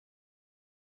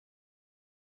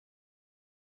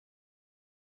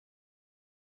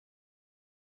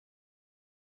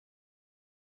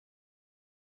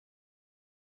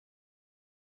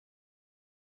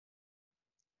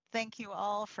Thank you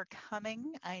all for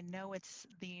coming. I know it's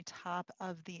the top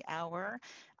of the hour.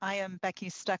 I am Becky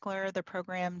Steckler, the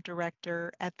Program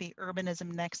Director at the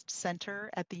Urbanism Next Center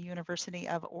at the University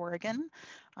of Oregon.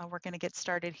 We're going to get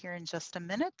started here in just a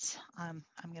minute. I'm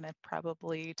going to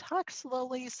probably talk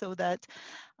slowly so that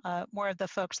more of the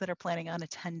folks that are planning on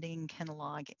attending can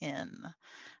log in.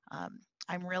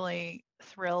 I'm really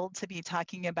thrilled to be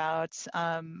talking about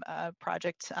a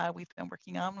project we've been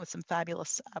working on with some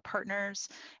fabulous partners,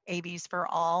 AVs for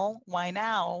All. Why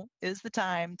now is the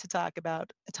time to talk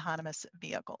about autonomous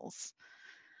vehicles.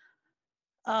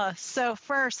 So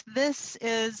first, this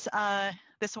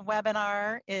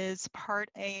webinar is part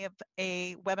of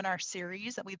a webinar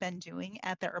series that we've been doing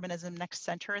at the Urbanism Next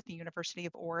Center at the University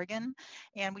of Oregon.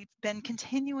 And we've been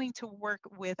continuing to work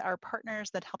with our partners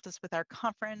that helped us with our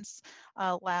conference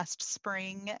last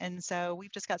spring. And so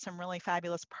we've just got some really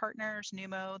fabulous partners,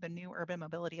 NUMO, the New Urban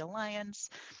Mobility Alliance,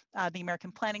 the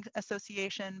American Planning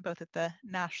Association, both at the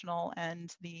national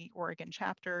and the Oregon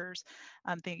chapters,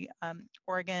 the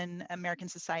Oregon American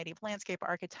Society of Landscape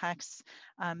Architects,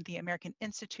 the American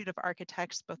Institute of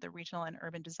Architects, both the regional and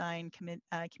urban design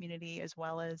community, as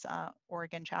well as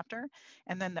Oregon chapter,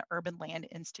 and then the Urban Land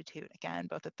Institute, again,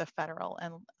 both at the federal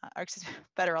and,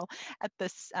 federal, at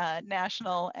this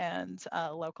national and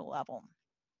local level.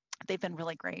 They've been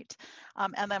really great.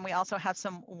 And then we also have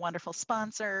some wonderful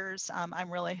sponsors. I'm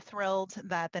really thrilled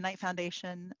that the Knight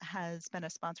Foundation has been a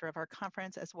sponsor of our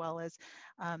conference, as well as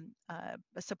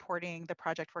supporting the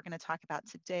project we're going to talk about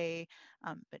today.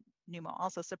 But NUMO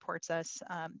also supports us,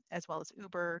 as well as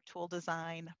Uber, Tool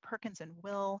Design, Perkins and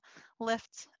Will,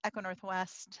 Lyft, Echo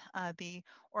Northwest, the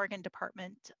Oregon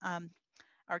Department,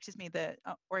 the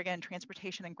Oregon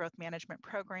Transportation and Growth Management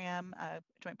Program, a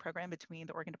joint program between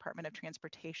the Oregon Department of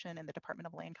Transportation and the Department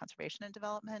of Land Conservation and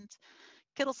Development,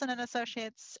 Kittleson and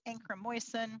Associates, Ankrum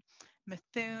Moyson,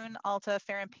 Mithun, Alta,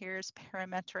 Farron Pierce,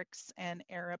 Parametrics, and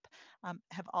Arup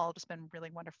have all just been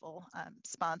really wonderful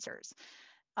sponsors.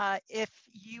 If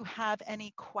you have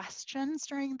any questions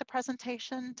during the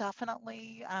presentation,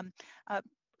 definitely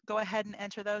go ahead and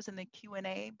enter those in the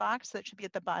Q&A box that should be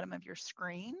at the bottom of your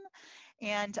screen.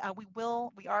 And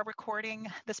we are recording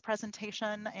this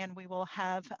presentation, and we will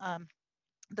have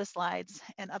the slides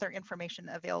and other information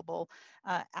available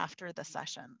after the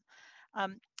session.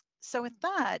 So with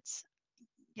that,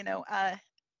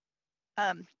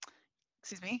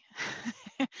 excuse me,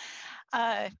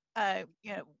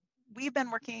 we've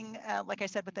been working, like I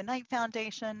said, with the Knight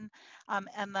Foundation,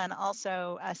 and then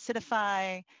also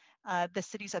Citify, the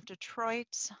cities of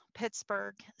Detroit,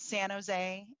 Pittsburgh, San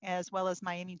Jose, as well as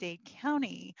Miami-Dade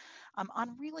County,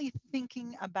 on really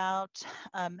thinking about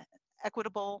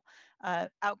equitable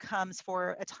outcomes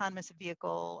for autonomous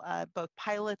vehicle, both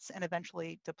pilots and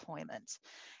eventually deployment.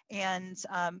 And,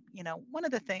 one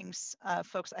of the things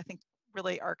folks, I think,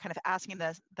 really are kind of asking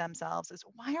themselves is,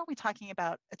 why are we talking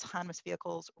about autonomous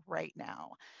vehicles right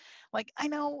now? Like, I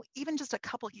know even just a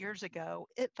couple years ago,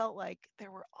 it felt like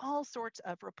there were all sorts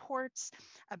of reports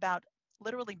about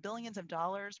literally billions of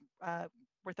dollars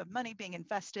worth of money being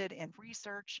invested in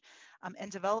research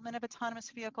and development of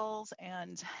autonomous vehicles.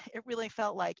 And it really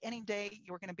felt like any day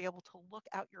you were going to be able to look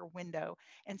out your window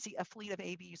and see a fleet of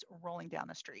AVs rolling down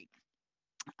the street.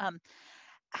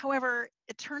 However,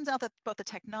 it turns out that both the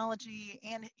technology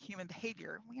and human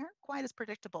behavior, we aren't quite as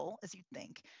predictable as you'd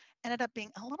think, ended up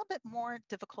being a little bit more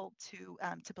difficult to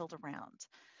build around.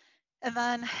 And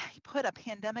then you put a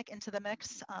pandemic into the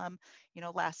mix,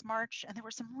 last March, and there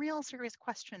were some real serious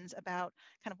questions about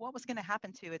kind of what was going to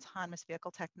happen to autonomous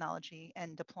vehicle technology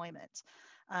and deployment.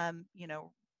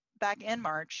 Back in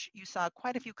March, you saw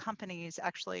quite a few companies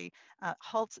actually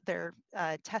halt their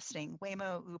testing: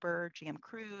 Waymo, Uber, GM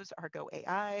Cruise, Argo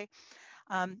AI.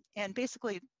 And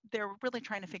basically, they're really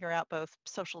trying to figure out both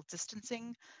social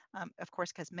distancing, of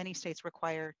course, because many states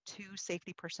require 2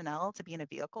 safety personnel to be in a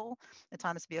vehicle,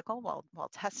 autonomous vehicle, while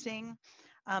testing.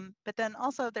 But then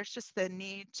also there's just the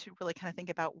need to really kind of think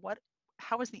about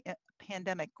how is the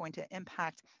pandemic going to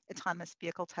impact autonomous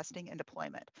vehicle testing and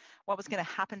deployment? What was going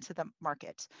to happen to the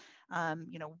market?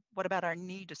 What about our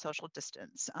need to social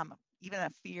distance? Even a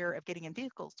fear of getting in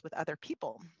vehicles with other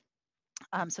people.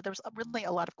 So there was really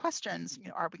a lot of questions.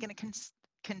 Are we going to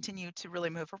continue to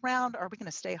really move around? Are we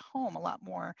going to stay home a lot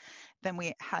more than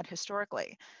we had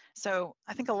historically? So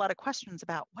I think a lot of questions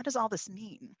about, what does all this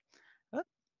mean?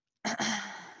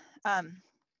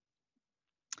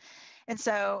 And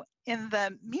so in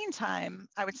the meantime,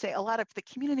 I would say a lot of the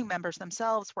community members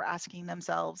themselves were asking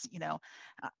themselves,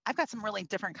 I've got some really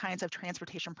different kinds of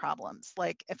transportation problems.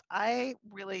 Like if I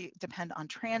really depend on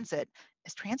transit,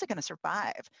 is transit going to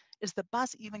survive? Is the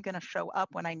bus even going to show up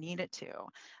when I need it to?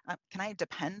 Can I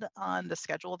depend on the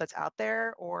schedule that's out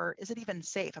there, or is it even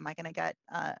safe? Am I going to get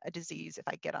a disease if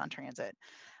I get on transit?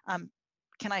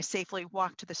 Can I safely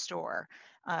walk to the store?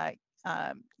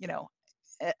 You know,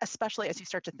 especially as you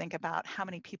start to think about how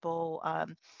many people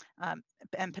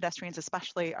and pedestrians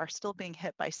especially are still being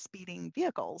hit by speeding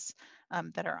vehicles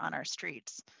that are on our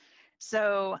streets.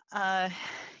 So,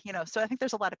 so I think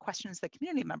there's a lot of questions that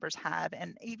community members have,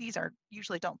 and AVs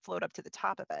usually don't float up to the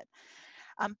top of it.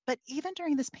 But even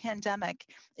during this pandemic,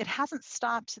 it hasn't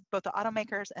stopped both the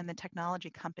automakers and the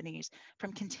technology companies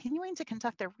from continuing to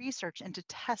conduct their research and to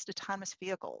test autonomous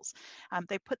vehicles.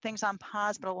 They put things on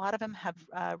pause, but a lot of them have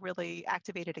really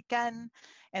activated again,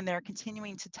 and they're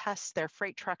continuing to test their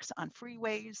freight trucks on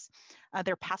freeways,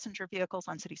 their passenger vehicles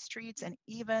on city streets, and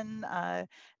even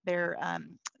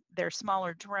their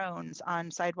smaller drones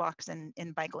on sidewalks and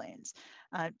in bike lanes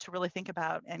to really think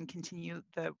about and continue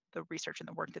the research and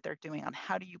the work that they're doing on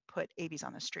how do you put AVs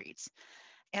on the streets.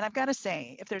 And I've got to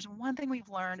say, if there's one thing we've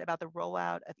learned about the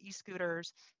rollout of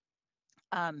e-scooters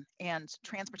and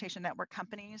transportation network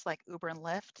companies like Uber and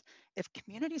Lyft, if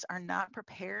communities are not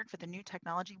prepared for the new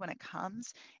technology when it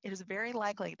comes, it is very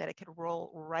likely that it could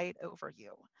roll right over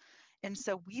you. And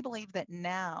so we believe that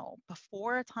now,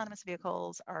 before autonomous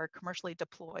vehicles are commercially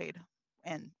deployed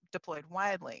and deployed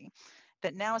widely,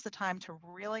 that now is the time to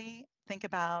really think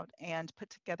about and put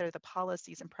together the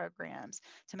policies and programs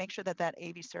to make sure that that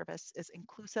AV service is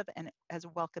inclusive and as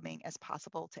welcoming as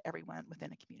possible to everyone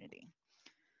within a community.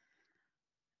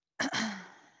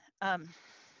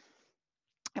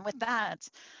 And with that,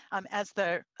 as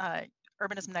the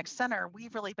Urbanism Next Center,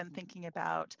 we've really been thinking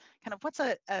about kind of what's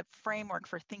a framework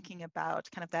for thinking about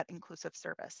kind of that inclusive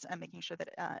service and making sure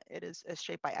that it is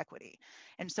shaped by equity.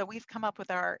 And so we've come up with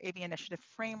our AV Initiative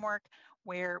framework,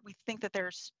 where we think that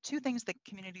there's two things that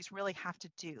communities really have to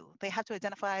do. They have to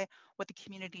identify what the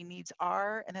community needs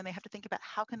are, and then they have to think about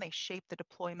how can they shape the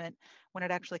deployment when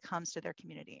it actually comes to their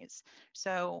communities.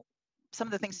 So some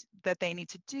of the things that they need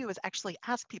to do is actually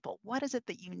ask people, what is it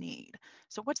that you need?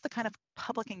 So what's the kind of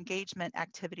public engagement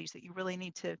activities that you really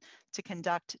need to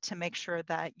conduct to make sure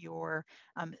that you're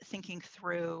thinking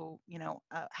through,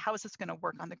 how is this going to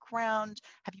work on the ground?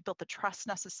 Have you built the trust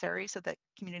necessary so that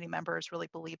community members really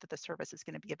believe that the service is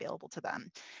going to be available to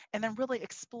them? And then really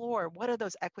explore what are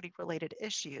those equity related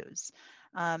issues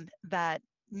that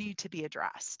need to be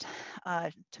addressed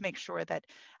to make sure that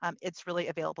it's really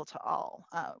available to all,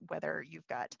 whether you've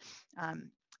got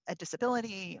a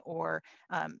disability or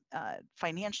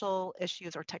financial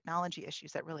issues or technology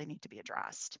issues that really need to be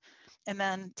addressed. And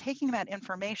then taking that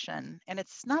information, and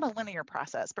it's not a linear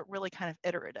process, but really kind of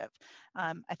iterative.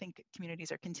 I think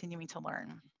communities are continuing to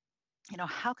learn.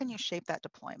 How can you shape that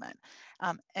deployment?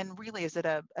 And really, is it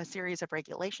a series of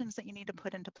regulations that you need to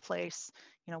put into place?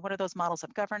 What are those models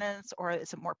of governance, or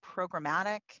is it more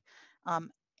programmatic?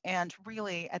 And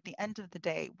really, at the end of the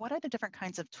day, what are the different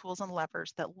kinds of tools and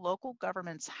levers that local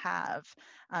governments have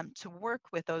to work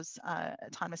with those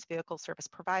autonomous vehicle service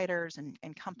providers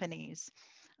and companies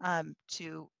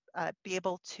to be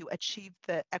able to achieve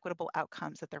the equitable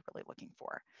outcomes that they're really looking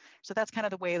for? So that's kind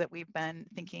of the way that we've been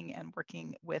thinking and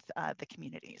working with the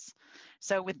communities.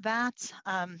 So with that,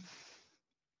 I'm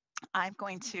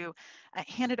going to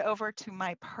hand it over to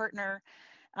my partner,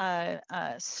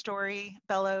 Story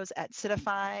Bellows at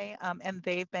Citify, and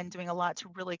they've been doing a lot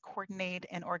to really coordinate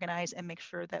and organize and make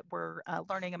sure that we're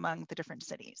learning among the different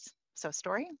cities. So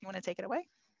Story, you want to take it away?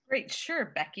 Great,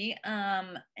 sure, Becky.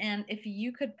 And if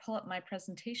you could pull up my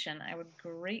presentation, I would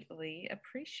greatly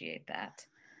appreciate that.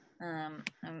 I'm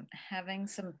having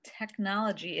some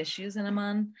technology issues, and I'm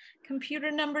on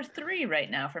computer number 3 right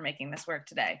now for making this work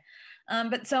today.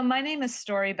 But so my name is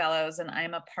Story Bellows, and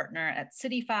I'm a partner at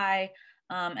Citify,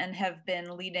 and have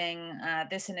been leading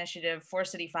this initiative for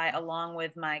Citify along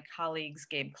with my colleagues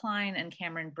Gabe Klein and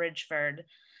Cameron Bridgeford.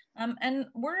 And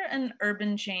we're an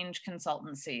urban change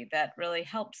consultancy that really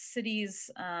helps cities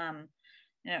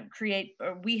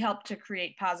we help to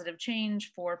create positive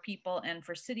change for people and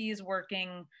for cities,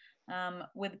 working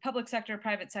with the public sector,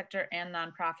 private sector, and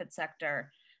nonprofit sector.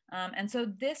 And so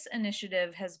this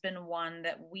initiative has been one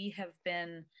that we have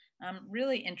been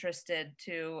really interested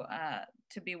to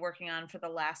be working on for the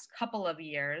last couple of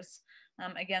years.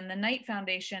 Again, the Knight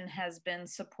Foundation has been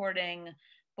supporting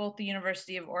both the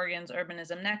University of Oregon's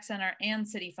Urbanism Next Center and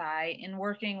Citify in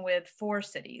working with 4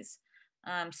 cities.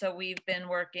 So we've been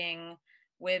working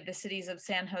with the cities of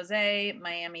San Jose,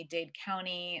 Miami-Dade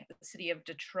County, the city of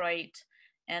Detroit,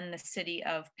 and the city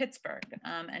of Pittsburgh.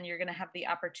 And you're going to have the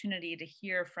opportunity to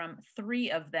hear from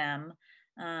 3 of them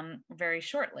very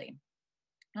shortly.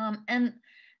 And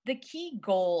the key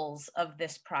goals of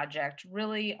this project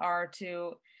really are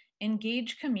to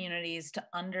engage communities to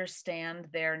understand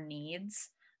their needs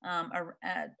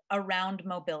around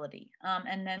mobility,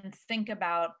 and then think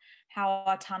about how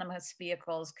autonomous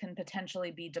vehicles can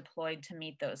potentially be deployed to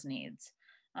meet those needs.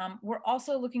 We're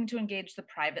also looking to engage the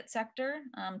private sector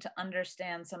to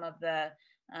understand some of the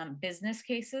business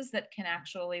cases that can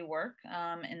actually work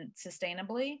and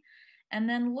sustainably, and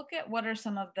then look at what are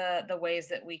some of the ways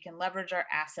that we can leverage our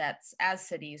assets as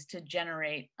cities to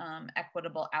generate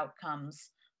equitable outcomes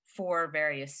for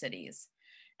various cities.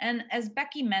 And as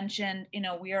Becky mentioned,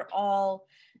 we are all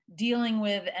dealing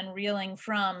with and reeling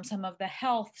from some of the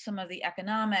health, some of the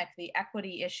economic, the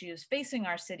equity issues facing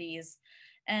our cities.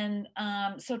 And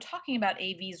so talking about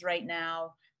AVs right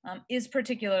now is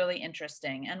particularly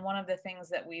interesting. And one of the things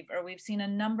that we've seen a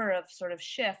number of sort of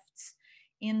shifts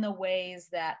in the ways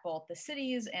that both the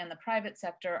cities and the private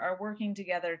sector are working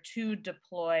together to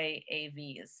deploy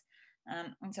AVs.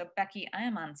 And so Becky, I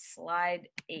am on slide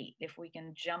 8. If we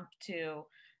can jump to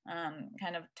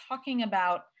kind of talking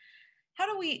about how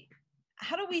do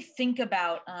we think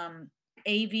about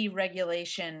AV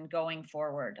regulation going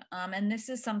forward? And this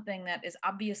is something that is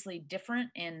obviously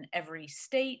different in every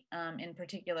state, in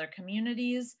particular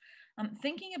communities,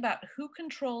 thinking about who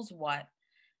controls what,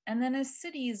 and then as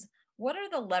cities, what are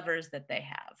the levers that they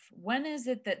have? When is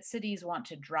it that cities want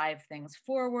to drive things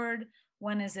forward?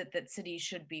 When is it that cities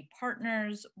should be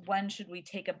partners? When should we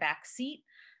take a back seat?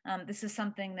 This is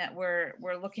something that we're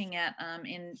looking at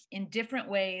in different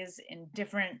ways, in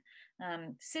different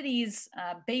cities,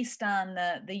 based on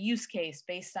the use case,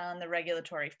 based on the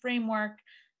regulatory framework,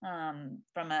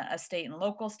 from a state and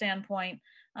local standpoint,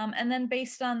 and then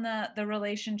based on the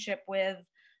relationship with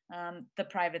the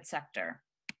private sector.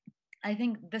 I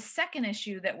think the second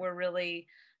issue that we're really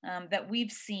that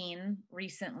we've seen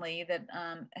recently that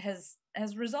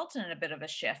has resulted in a bit of a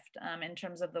shift in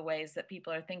terms of the ways that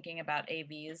people are thinking about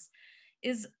AVs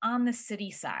is on the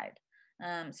city side.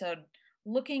 So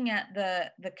looking at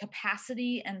the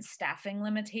capacity and staffing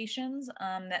limitations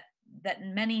that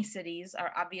many cities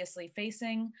are obviously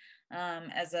facing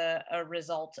as a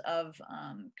result of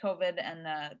COVID and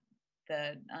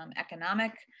the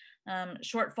economic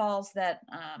shortfalls that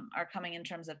are coming in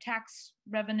terms of tax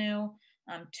revenue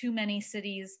to many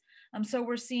cities. So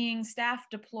we're seeing staff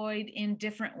deployed in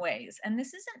different ways. And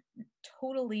this isn't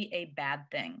totally a bad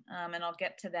thing. And I'll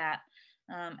get to that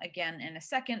again in a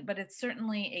second, but it's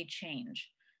certainly a change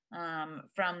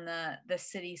from the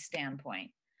city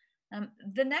standpoint.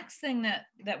 The next thing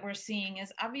that we're seeing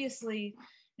is obviously,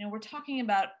 we're talking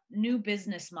about new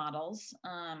business models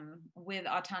with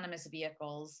autonomous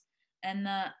vehicles, and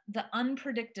the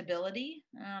unpredictability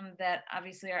that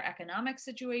obviously our economic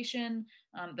situation,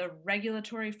 the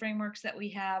regulatory frameworks that we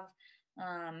have,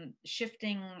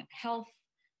 shifting health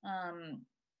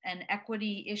and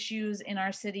equity issues in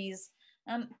our cities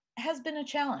has been a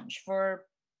challenge for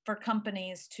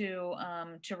companies to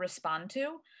respond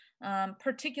to,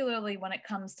 particularly when it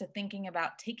comes to thinking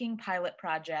about taking pilot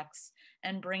projects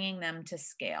and bringing them to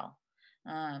scale.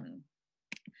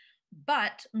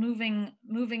 But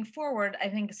moving forward, I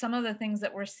think some of the things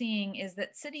that we're seeing is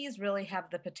that cities really have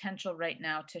the potential right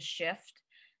now to shift,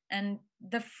 and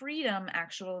the freedom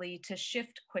actually to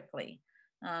shift quickly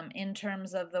in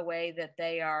terms of the way that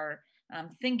they are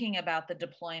thinking about the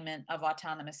deployment of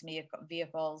autonomous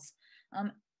vehicles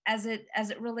as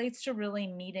it relates to really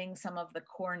meeting some of the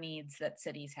core needs that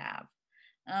cities have.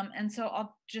 And so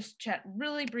I'll just chat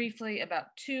really briefly about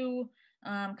 2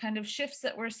 kind of shifts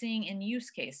that we're seeing in use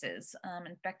cases.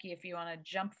 And Becky, if you want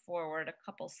to jump forward a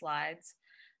couple slides,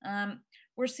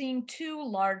 we're seeing 2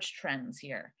 large trends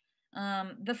here.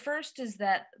 The first is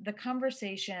that the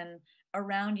conversation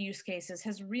around use cases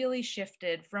has really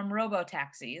shifted from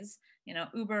robo-taxis,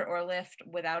 Uber or Lyft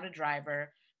without a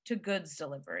driver, to goods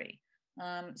delivery.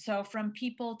 So from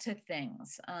people to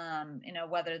things,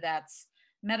 whether that's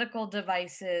medical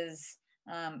devices,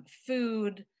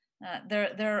 food,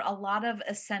 there are a lot of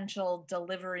essential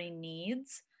delivery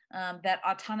needs that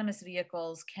autonomous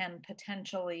vehicles can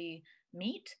potentially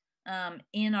meet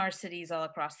in our cities all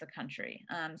across the country.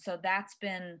 So that's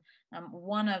been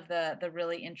one of the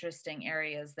really interesting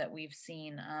areas that we've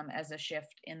seen as a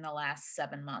shift in the last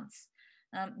 7 months.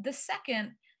 The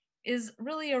second is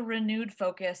really a renewed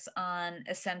focus on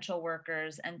essential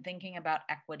workers and thinking about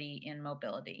equity in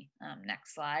mobility.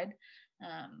 Next slide,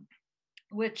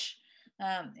 which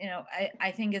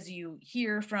I think as you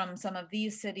hear from some of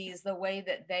these cities, the way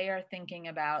that they are thinking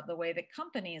about, the way that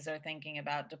companies are thinking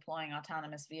about deploying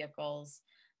autonomous vehicles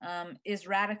is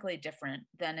radically different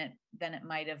than it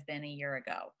might have been a year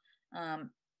ago.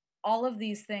 All of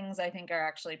these things, I think, are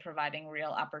actually providing real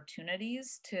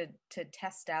opportunities to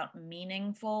test out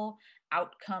meaningful,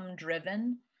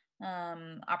 outcome-driven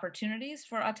opportunities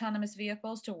for autonomous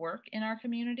vehicles to work in our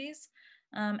communities.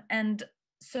 And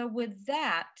so with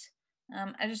that,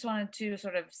 I just wanted to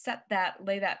sort of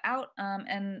lay that out,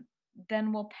 and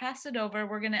then we'll pass it over.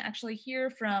 We're going to actually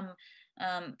hear from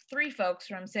three folks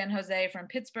from San Jose, from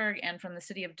Pittsburgh, and from the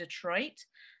city of Detroit.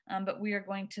 But we are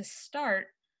going to start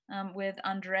with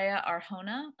Andrea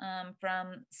Arjona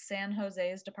from San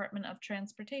Jose's Department of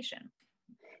Transportation.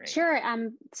 Great. Sure.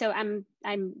 So I'm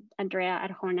Andrea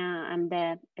Arjona. I'm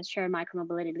the shared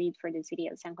micromobility lead for the city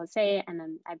of San Jose,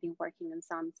 and I've been working on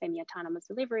some semi-autonomous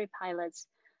delivery pilots.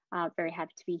 Very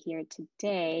happy to be here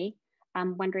today.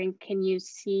 I'm wondering, can you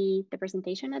see the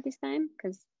presentation at this time?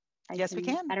 Because yes, we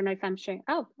can. I don't know if I'm sure.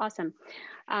 Oh, awesome.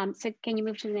 So can you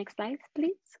move to the next slide,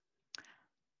 please?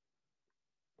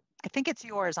 I think it's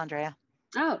yours, Andrea.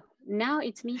 Oh, now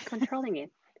it's me controlling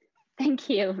it. Thank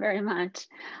you very much.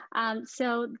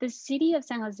 So the city of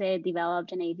San Jose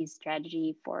developed an AV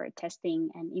strategy for testing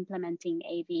and implementing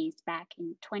AVs back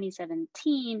in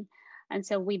 2017. And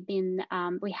so we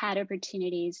had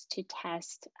opportunities to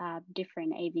test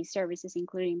different AV services,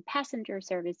 including passenger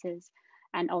services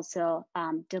and also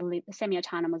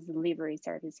semi-autonomous delivery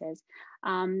services.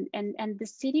 And the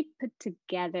city put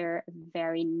together a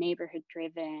very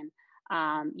neighborhood-driven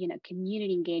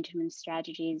community engagement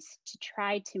strategies to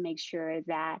try to make sure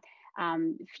that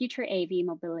future AV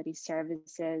mobility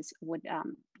services would,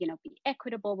 be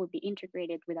equitable, would be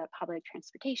integrated with our public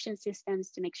transportation systems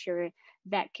to make sure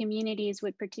that communities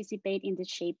would participate in the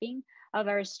shaping of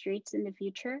our streets in the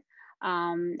future.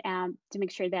 To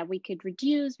make sure that we could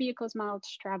reduce vehicles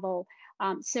miles travel.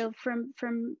 So from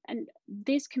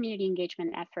these community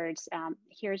engagement efforts,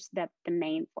 here's the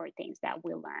main four things that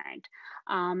we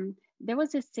learned. There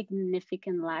was a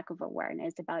significant lack of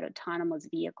awareness about autonomous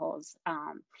vehicles.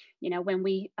 When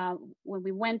we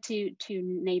went to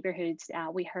neighborhoods,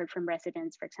 we heard from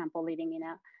residents, for example, living in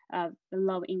a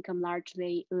low-income,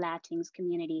 largely Latinx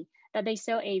community, that they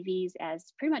saw AVs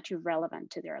as pretty much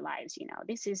irrelevant to their lives.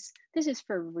 This is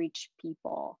for rich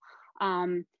people.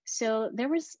 So there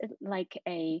was like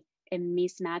a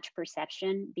mismatch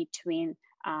perception between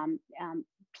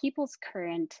people's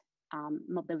current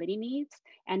mobility needs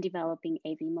and developing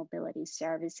AV mobility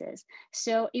services.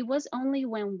 So it was only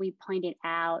when we pointed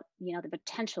out, the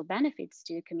potential benefits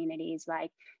to communities,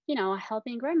 like,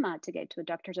 helping grandma to get to a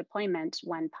doctor's appointment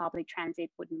when public transit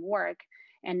wouldn't work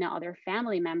and no other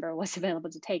family member was available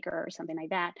to take her or something like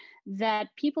that, that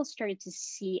people started to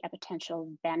see a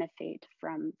potential benefit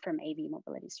from AV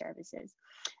mobility services.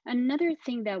 Another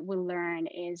thing that we learned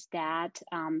is that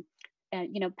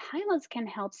pilots can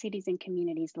help cities and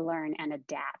communities learn and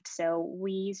adapt. So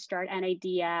we start an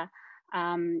idea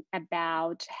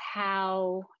about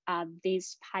how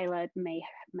this pilot may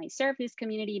serve this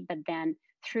community, but then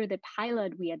through the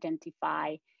pilot, we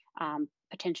identify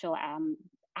potential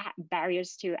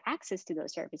barriers to access to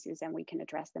those services, and we can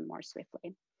address them more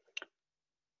swiftly.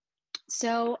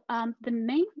 So the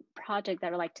main project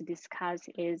that I'd like to discuss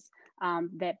is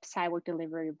the Sidewalk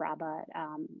Delivery Robot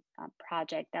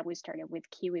project that we started with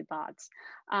KiwiBots.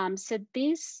 So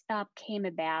this came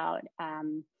about,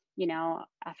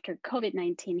 after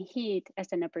COVID-19 hit,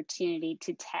 as an opportunity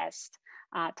to test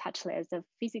touchless of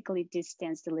physically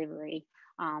distanced delivery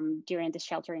during the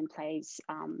shelter-in-place,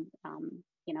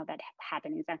 that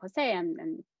happened in San Jose,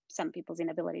 and some people's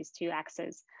inabilities to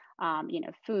access,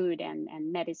 food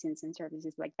and medicines and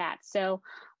services like that. So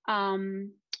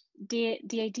the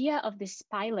idea of this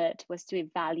pilot was to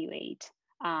evaluate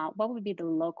what would be the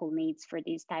local needs for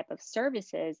these type of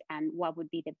services and what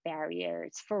would be the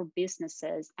barriers for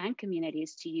businesses and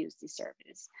communities to use this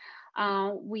service.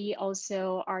 We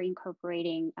also are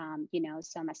incorporating,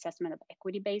 some assessment of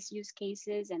equity-based use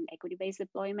cases and equity-based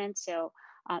deployment. So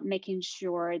making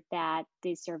sure that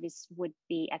this service would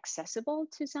be accessible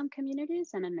to some communities.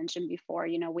 And I mentioned before,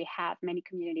 we have many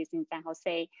communities in San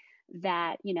Jose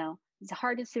that, it's the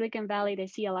heart of Silicon Valley. They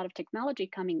see a lot of technology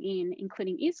coming in,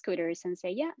 including e-scooters, and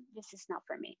say, yeah, this is not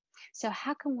for me. So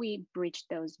how can we bridge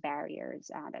those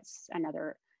barriers? That's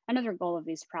another goal of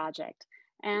this project.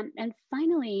 And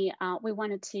finally, we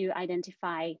wanted to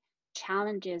identify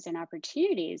challenges and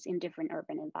opportunities in different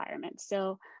urban environments.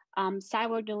 So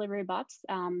sidewalk delivery bots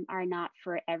are not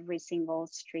for every single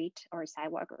street or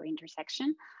sidewalk or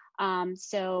intersection.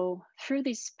 So through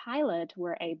this pilot,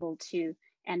 we're able to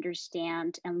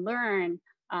understand and learn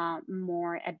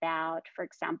more about, for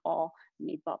example,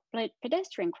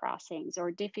 pedestrian crossings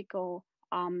or difficult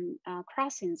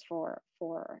crossings for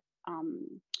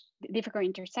difficult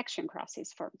intersection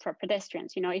crossings for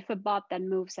pedestrians. You know, if a bot that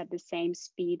moves at the same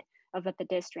speed of a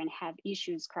pedestrian have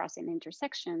issues crossing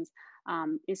intersections,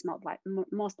 it's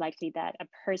most likely that a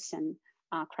person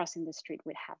crossing the street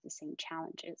would have the same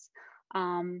challenges.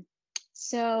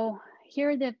 So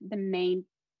here are the main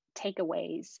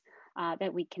takeaways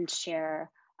that we can share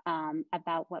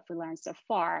about what we learned so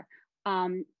far.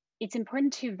 It's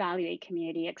important to evaluate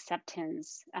community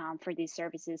acceptance for these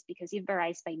services because it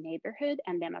varies by neighborhood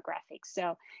and demographics.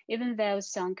 So even though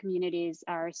some communities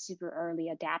are super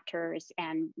early adapters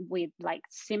and we like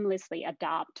seamlessly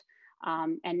adopt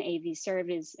an AV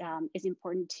service, it's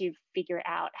important to figure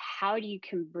out how you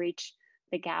can bridge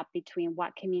the gap between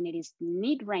what communities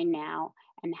need right now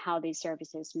and how these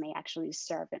services may actually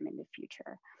serve them in the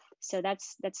future. So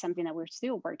that's something that we're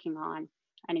still working on,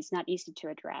 and it's not easy to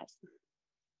address.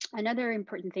 Another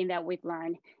important thing that we've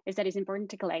learned is that it's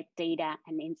important to collect data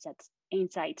and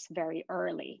insights very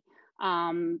early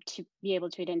to be able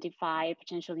to identify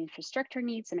potential infrastructure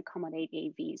needs and accommodate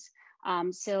AVs.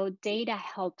 So data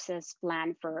helps us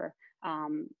plan for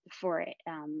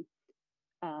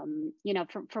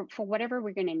whatever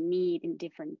we're going to need in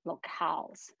different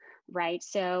locales, right?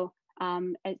 So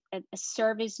a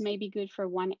service may be good for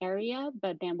one area,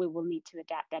 but then we will need to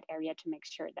adapt that area to make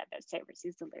sure that the service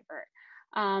is delivered.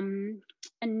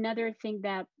 Another thing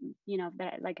that,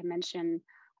 that like I mentioned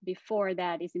before,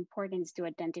 that is important is to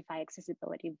identify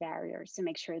accessibility barriers to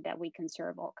make sure that we can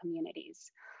serve all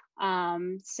communities.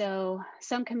 So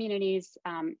some communities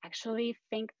actually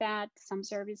think that some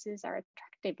services are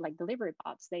attractive, like delivery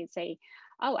bots. They say,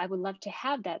 oh, I would love to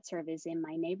have that service in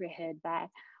my neighborhood, but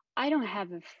I don't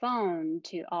have a phone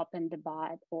to open the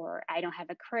bot, or I don't have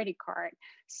a credit card.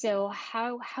 So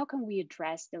how can we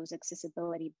address those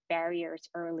accessibility barriers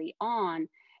early on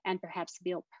and perhaps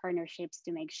build partnerships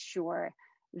to make sure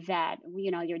that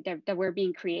that we're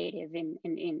being creative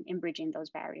in bridging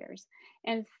those barriers?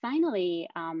 And finally,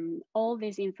 all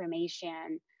this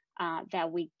information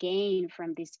that we gain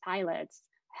from these pilots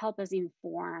help us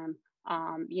inform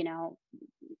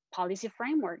policy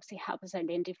frameworks. It helps us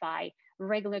identify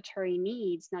regulatory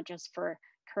needs, not just for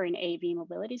current AV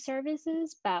mobility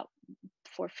services, but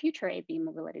for future AV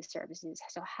mobility services.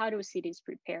 So how do cities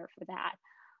prepare for that?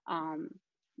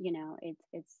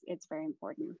 It's very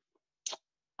important.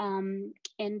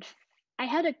 And I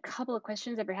had a couple of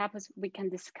questions that perhaps we can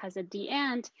discuss at the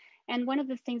end. And one of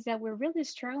the things that we're really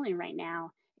struggling right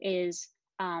now is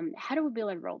how do we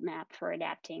build a roadmap for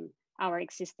adapting our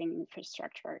existing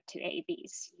infrastructure to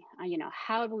AVs?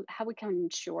 How we can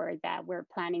ensure that we're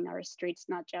planning our streets,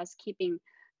 not just keeping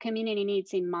community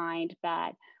needs in mind,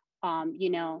 but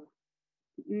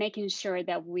making sure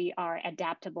that we are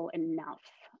adaptable enough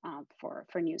for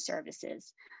new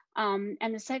services. And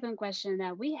the second question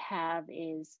that we have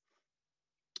is,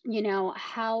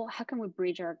 how can we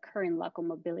bridge our current local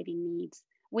mobility needs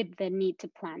with the need to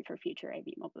plan for future AV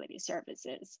mobility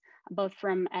services, both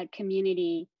from a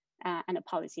community and a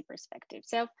policy perspective?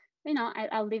 So,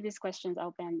 I'll leave these questions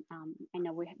open. I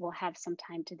know we'll have some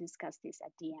time to discuss this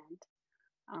at the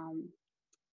end.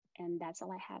 And that's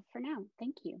all I have for now.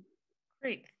 Thank you.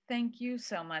 Great. Thank you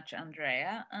so much,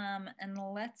 Andrea. And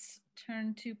let's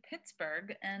turn to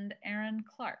Pittsburgh and Erin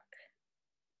Clark.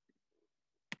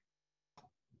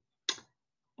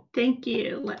 Thank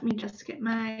you. Let me just get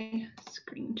my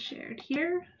screen shared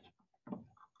here.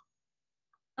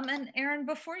 And Erin,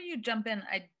 before you jump in,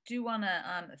 I do want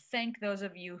to thank those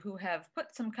of you who have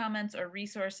put some comments or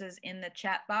resources in the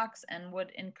chat box, and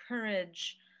would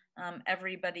encourage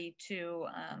everybody to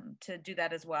do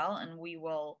that as well. And we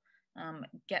will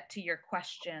get to your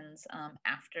questions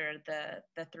after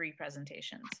the three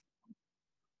presentations.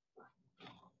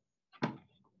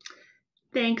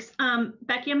 Thanks.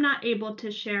 Becky, I'm not able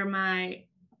to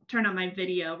turn on my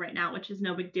video right now, which is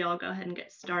no big deal. I'll go ahead and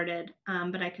get started,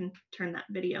 but I can turn that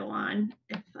video on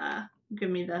if you give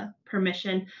me the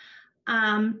permission.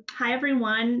 Hi,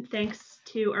 everyone. Thanks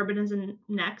to Urbanism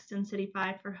Next and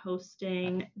City5 for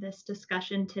hosting this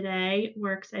discussion today.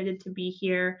 We're excited to be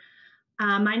here.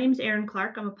 My name is Erin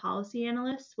Clark. I'm a policy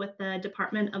analyst with the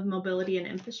Department of Mobility and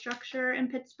Infrastructure in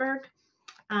Pittsburgh.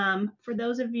 For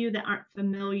those of you that aren't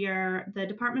familiar, the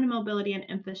Department of Mobility and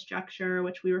Infrastructure,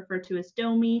 which we refer to as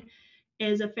DOMI,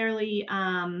 is a fairly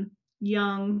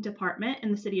young department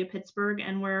in the city of Pittsburgh,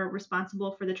 and we're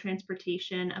responsible for the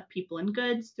transportation of people and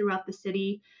goods throughout the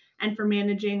city and for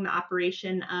managing the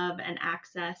operation of and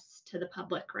access to the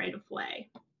public right of way.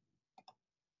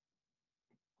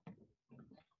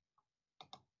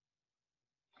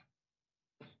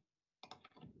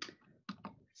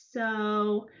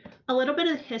 So a little bit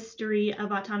of history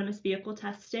of autonomous vehicle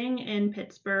testing in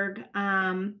Pittsburgh.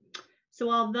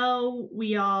 So although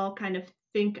we all kind of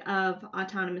think of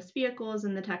autonomous vehicles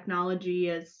and the technology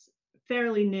as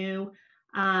fairly new,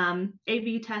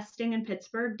 AV testing in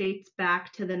Pittsburgh dates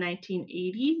back to the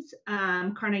 1980s.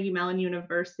 Carnegie Mellon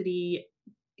University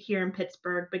here in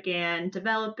Pittsburgh began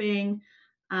developing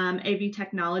AV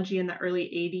technology in the early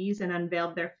 80s and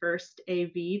unveiled their first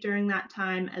AV during that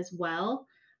time as well.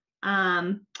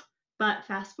 But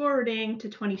fast forwarding to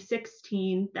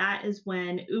 2016, that is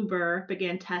when Uber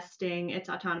began testing its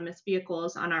autonomous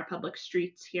vehicles on our public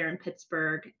streets here in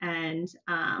Pittsburgh. And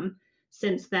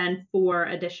since then, 4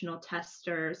 additional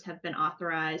testers have been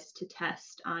authorized to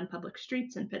test on public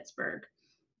streets in Pittsburgh.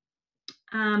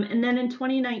 And then in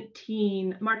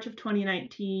 2019, March of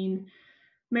 2019,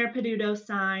 Mayor Peduto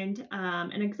signed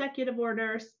an executive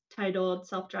order titled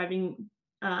Self-Driving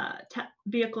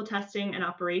Vehicle Testing and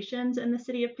Operations in the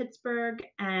City of Pittsburgh.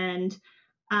 And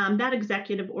that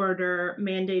executive order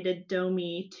mandated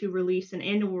DOMI to release an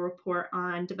annual report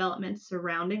on developments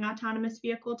surrounding autonomous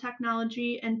vehicle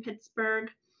technology in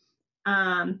Pittsburgh.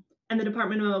 And the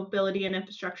Department of Mobility and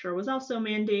Infrastructure was also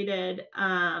mandated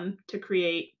to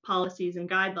create policies and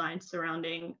guidelines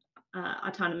surrounding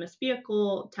autonomous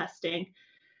vehicle testing.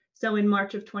 So in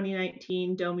March of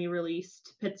 2019, DOMI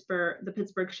released the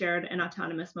Pittsburgh Shared and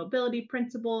Autonomous Mobility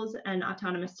Principles and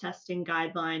Autonomous Testing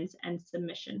Guidelines and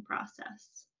Submission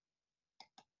Process.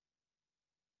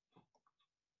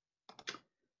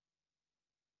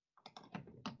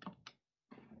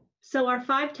 So our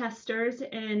 5 testers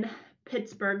in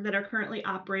Pittsburgh that are currently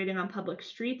operating on public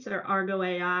streets are Argo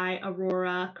AI,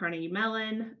 Aurora, Carnegie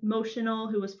Mellon,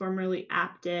 Motional, who was formerly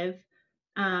Aptiv,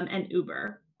 and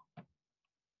Uber.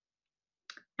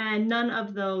 And none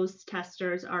of those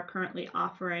testers are currently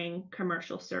offering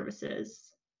commercial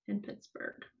services in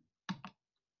Pittsburgh.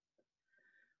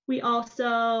 We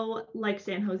also, like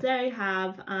San Jose,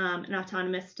 have an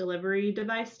autonomous delivery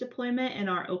device deployment in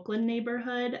our Oakland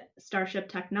neighborhood. Starship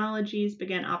Technologies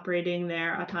began operating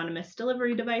their autonomous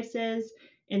delivery devices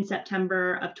in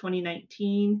September of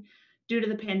 2019. Due to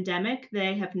the pandemic,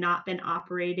 they have not been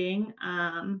operating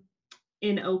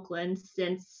in Oakland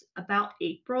since about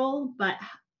April, but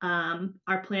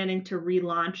are planning to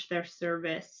relaunch their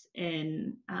service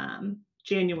in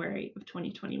January of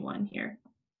 2021 here.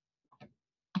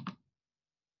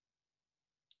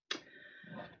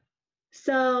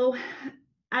 So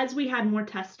as we had more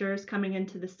testers coming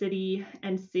into the city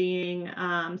and seeing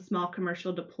small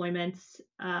commercial deployments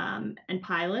and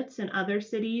pilots in other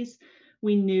cities,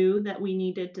 we knew that we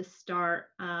needed to start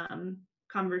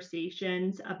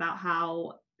conversations about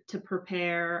how to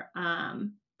prepare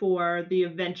for the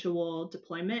eventual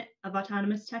deployment of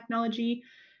autonomous technology.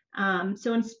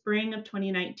 So in spring of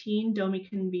 2019, DOMI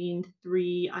convened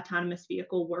 3 autonomous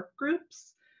vehicle work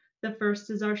groups. The first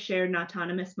is our Shared and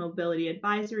Autonomous Mobility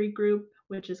Advisory Group,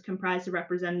 which is comprised of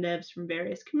representatives from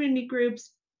various community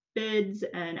groups, BIDs,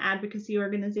 and advocacy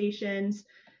organizations.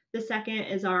 The second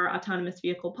is our Autonomous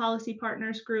Vehicle Policy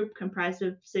Partners Group, comprised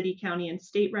of city, county, and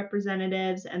state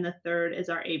representatives. And the third is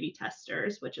our AV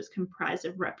Testers, which is comprised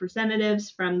of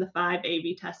representatives from the 5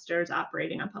 AV testers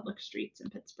operating on public streets in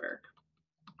Pittsburgh.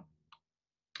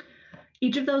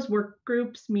 Each of those work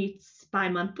groups meets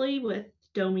bi-monthly with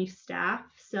DOMI staff.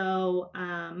 So,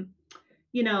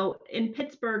 you know, in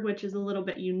Pittsburgh, which is a little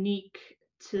bit unique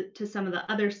to some of the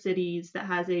other cities that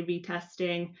has AV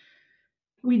testing,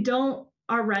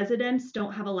 our residents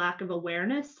don't have a lack of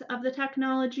awareness of the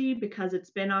technology because it's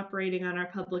been operating on our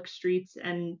public streets,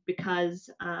 and because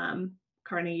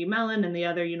Carnegie Mellon and the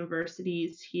other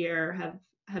universities here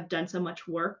have done so much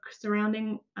work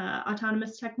surrounding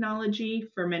autonomous technology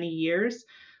for many years.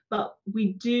 But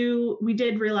we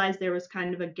did realize there was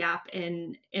kind of a gap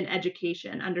in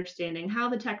education, understanding how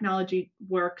the technology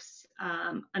works,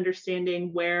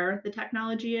 understanding where the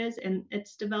technology is in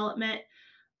its development.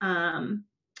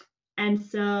 And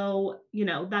so, you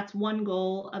know, that's one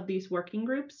goal of these working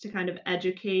groups, to kind of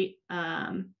educate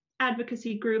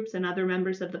advocacy groups and other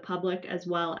members of the public, as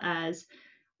well as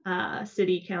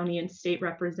city, county, and state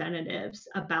representatives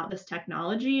about this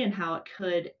technology and how it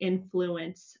could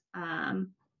influence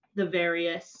the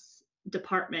various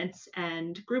departments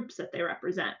and groups that they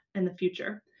represent in the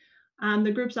future.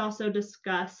 The groups also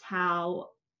discuss how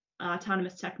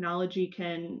autonomous technology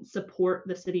can support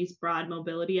the city's broad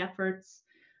mobility efforts,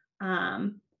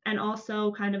 and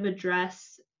also kind of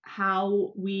address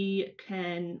how we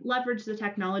can leverage the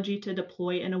technology to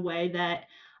deploy in a way that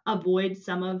avoids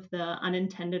some of the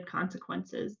unintended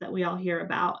consequences that we all hear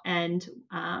about. And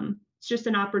it's just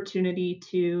an opportunity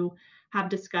to have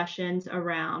discussions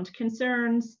around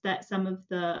concerns that some of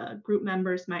the group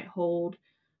members might hold,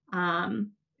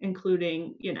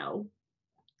 including,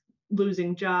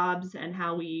 losing jobs and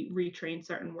how we retrain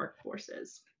certain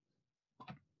workforces.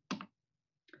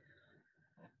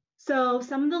 So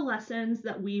some of the lessons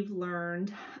that we've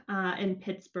learned in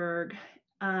Pittsburgh,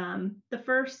 the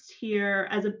first here,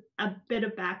 as a bit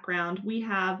of background, we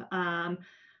have a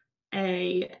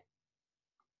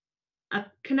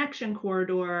connection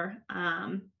corridor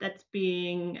that's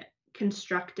being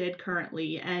constructed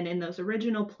currently. And in those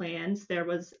original plans, there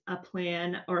was a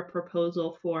plan or a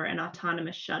proposal for an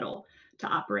autonomous shuttle to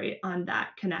operate on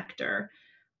that connector.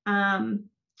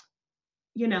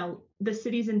 The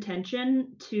city's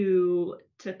intention to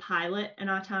pilot an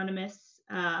autonomous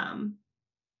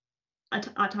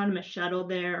shuttle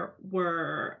there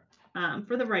were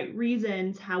for the right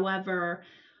reasons. However,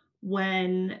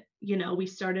 when we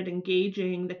started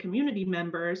engaging the community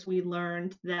members, we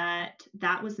learned that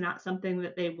that was not something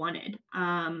that they wanted.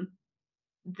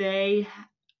 They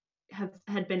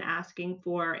had been asking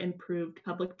for improved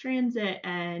public transit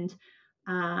and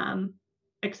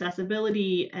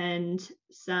accessibility and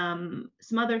some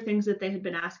other things that they had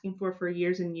been asking for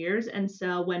years and years. And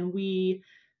so when we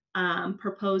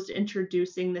proposed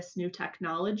introducing this new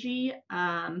technology,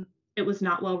 it was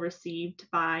not well received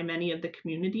by many of the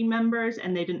community members,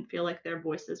 and they didn't feel like their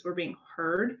voices were being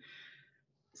heard.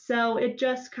 So it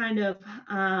just kind of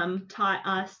taught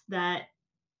us that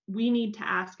we need to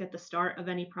ask at the start of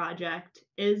any project,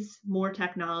 is more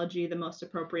technology the most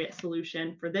appropriate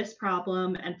solution for this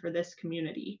problem and for this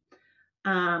community?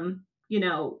 I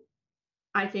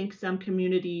think some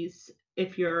communities,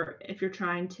 if you're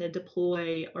trying to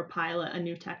deploy or pilot a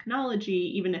new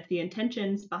technology, even if the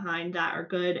intentions behind that are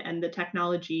good and the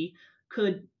technology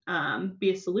could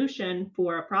be a solution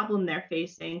for a problem they're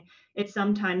facing, it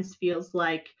sometimes feels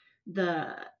like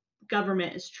the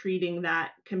government is treating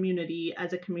that community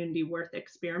as a community worth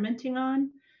experimenting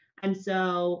on. And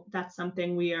so that's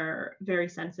something we are very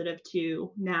sensitive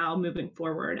to now moving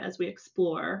forward as we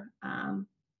explore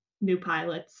new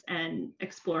pilots and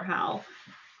explore how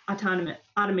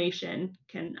automation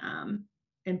can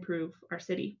improve our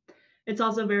city. It's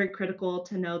also very critical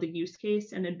to know the use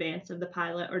case in advance of the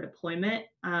pilot or deployment,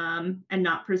 and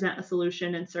not present a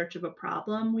solution in search of a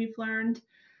problem, we've learned.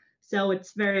 So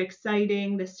it's very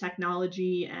exciting, this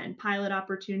technology and pilot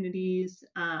opportunities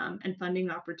and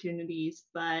funding opportunities,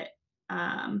 but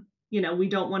we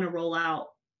don't want to roll out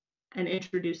and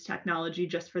introduce technology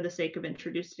just for the sake of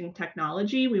introducing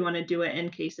technology. We want to do it in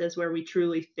cases where we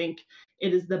truly think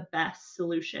it is the best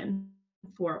solution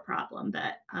for a problem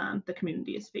that the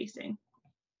community is facing.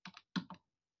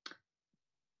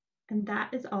 And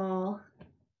that is all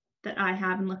that I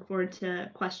have, and look forward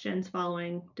to questions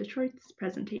following Detroit's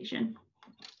presentation.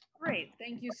 Great,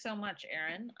 thank you so much,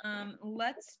 Erin.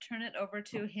 Let's turn it over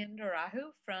to Hind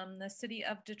Rahu from the City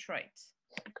of Detroit.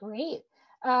 Great.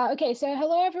 Okay, so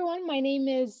hello everyone. My name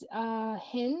is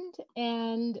Hind,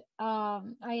 and I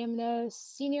am the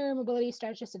Senior Mobility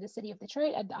Strategist at the City of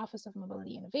Detroit at the Office of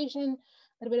Mobility Innovation.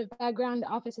 A little bit of background: the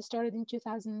office has started in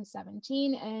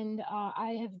 2017, and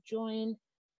I have joined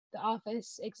the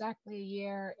office exactly a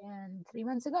year and 3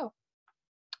 months ago.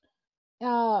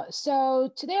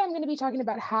 So today I'm going to be talking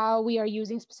about how we are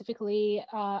using specifically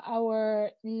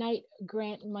our Knight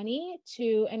grant money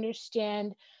to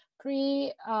understand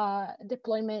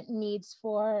pre-deployment needs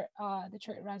for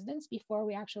Detroit residents before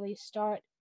we actually start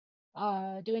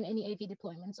doing any AV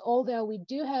deployments. Although we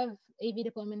do have AV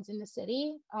deployments in the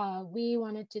city, we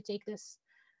wanted to take this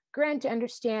grant to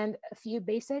understand a few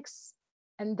basics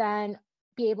and then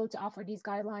be able to offer these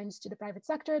guidelines to the private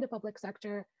sector, the public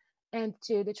sector, and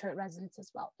to Detroit residents as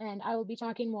well. And I will be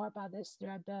talking more about this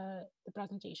throughout the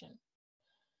presentation.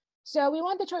 So we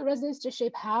want Detroit residents to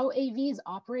shape how AVs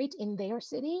operate in their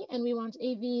city, and we want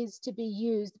AVs to be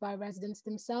used by residents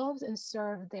themselves and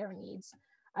serve their needs,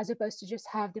 as opposed to just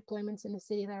have deployments in the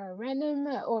city that are random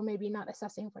or maybe not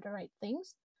assessing for the right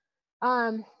things.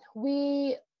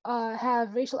 We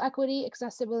have racial equity,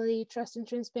 accessibility, trust and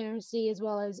transparency, as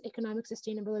well as economic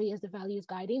sustainability as the values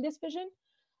guiding this vision.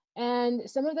 And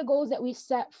some of the goals that we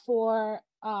set for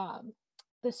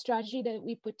the strategy that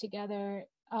we put together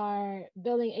are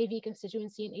building AV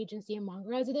constituency and agency among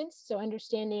residents. So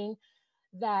understanding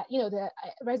that, you know, the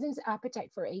residents'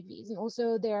 appetite for AVs and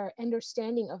also their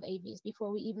understanding of AVs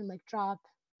before we even like drop,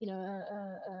 you know,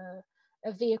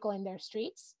 a vehicle in their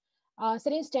streets.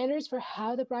 Setting standards for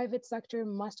how the private sector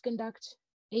must conduct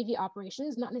AV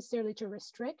operations, not necessarily to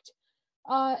restrict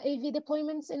AV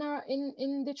deployments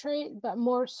in Detroit, but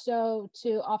more so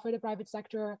to offer the private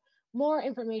sector more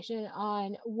information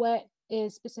on what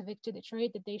is specific to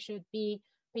Detroit that they should be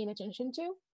paying attention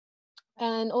to.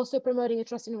 And also promoting a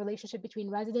trusting relationship between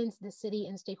residents, the city,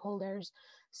 and stakeholders,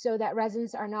 so that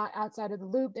residents are not outside of the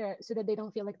loop there, so that they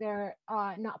don't feel like they're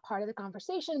not part of the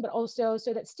conversation, but also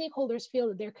so that stakeholders feel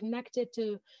that they're connected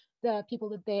to the people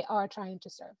that they are trying to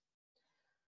serve.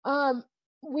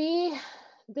 We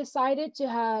decided to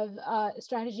have a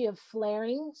strategy of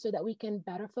flaring so that we can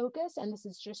better focus. And this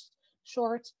is just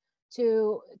short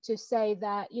to say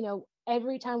that, you know,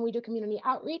 every time we do community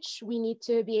outreach, we need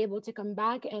to be able to come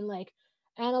back and like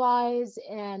analyze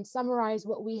and summarize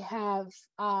what we have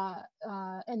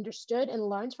understood and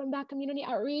learned from that community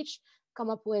outreach, come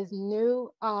up with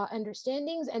new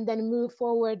understandings, and then move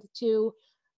forward to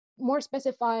more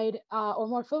specified or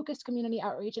more focused community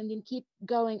outreach, and then keep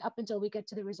going up until we get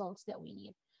to the results that we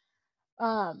need.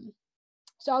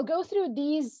 So I'll go through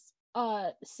these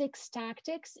 6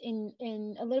 tactics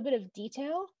in a little bit of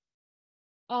detail.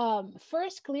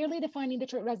 First, clearly defining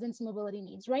Detroit residents' mobility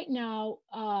needs. Right now,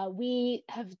 we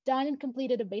have done and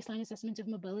completed a baseline assessment of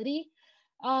mobility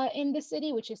in the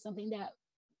city, which is something that,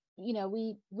 you know,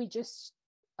 we just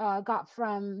got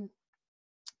from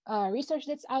research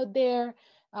that's out there,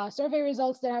 survey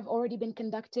results that have already been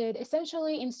conducted.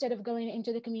 Essentially, instead of going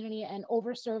into the community and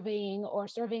over surveying or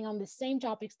surveying on the same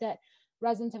topics that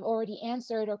residents have already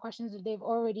answered or questions that they've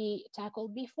already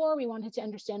tackled before, we wanted to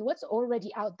understand what's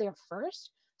already out there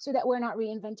first, so that we're not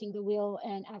reinventing the wheel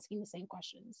and asking the same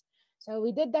questions. So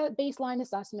we did that baseline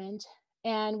assessment,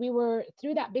 and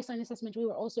through that baseline assessment, we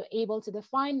were also able to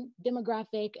define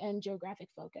demographic and geographic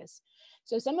focus.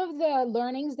 So some of the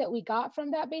learnings that we got from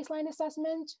that baseline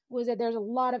assessment was that there's a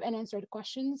lot of unanswered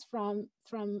questions from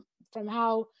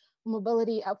how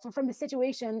mobility, from the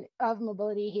situation of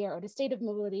mobility here, or the state of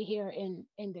mobility here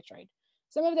in Detroit.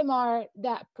 Some of them are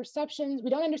that perceptions, we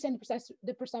don't understand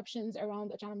the perceptions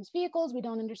around autonomous vehicles. We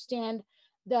don't understand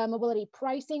the mobility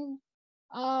pricing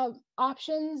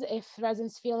options, if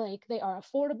residents feel like they are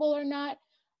affordable or not.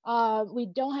 We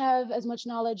don't have as much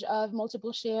knowledge of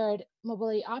multiple shared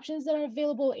mobility options that are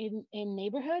available in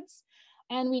neighborhoods.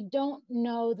 And we don't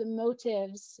know the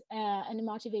motives and the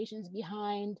motivations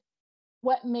behind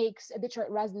what makes Detroit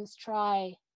residents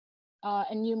try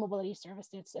a new mobility service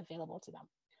that's available to them.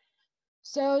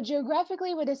 So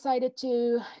geographically, we decided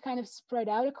to kind of spread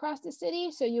out across the city.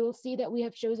 So you will see that we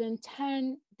have chosen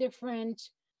 10 different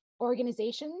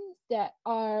organizations that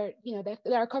are, you know, that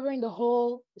are covering the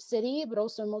whole city, but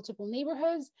also multiple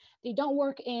neighborhoods. They don't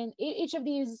work in, each of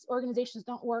these organizations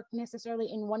don't work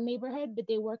necessarily in one neighborhood, but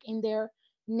they work in their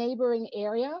neighboring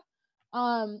area.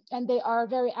 And they are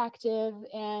very active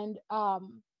and,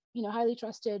 you know, highly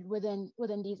trusted within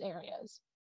these areas.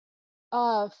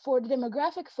 For the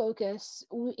demographic focus,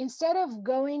 instead of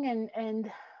going and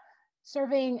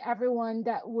surveying everyone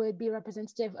that would be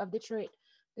representative of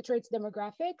Detroit's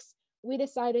demographics, we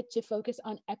decided to focus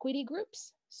on equity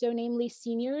groups. So namely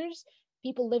seniors,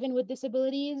 people living with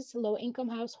disabilities, low income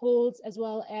households, as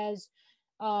well as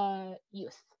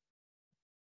youth.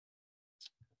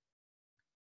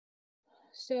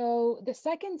 So the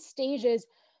second stage is,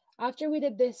 after we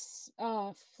did this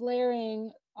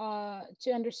flaring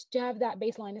to have that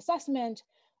baseline assessment,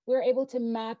 we're able to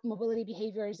map mobility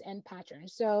behaviors and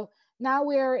patterns. So now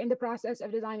we're in the process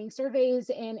of designing surveys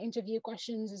and interview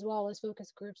questions, as well as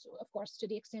focus groups, of course, to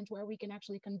the extent where we can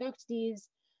actually conduct these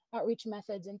outreach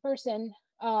methods in person.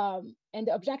 And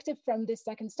the objective from this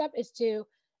second step is to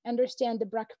understand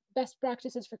the best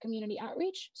practices for community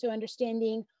outreach. So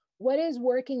understanding what is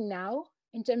working now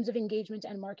in terms of engagement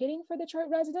and marketing for Detroit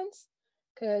residents.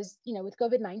 Because, you know, with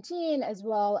COVID-19, as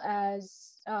well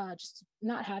as just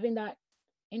not having that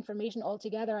information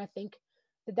altogether, I think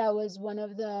that was one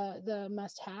of the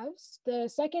must-haves. The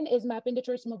second is mapping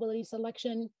Detroit's mobility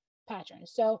selection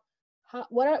patterns. So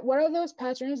what are those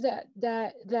patterns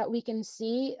that we can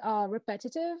see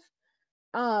repetitive?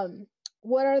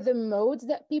 What are the modes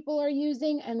that people are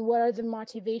using, and what are the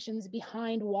motivations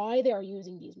behind why they are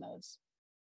using these modes?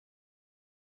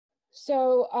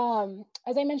 So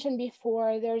as I mentioned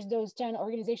before, there's those 10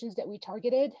 organizations that we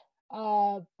targeted,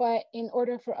 but in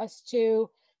order for us to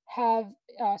have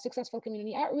successful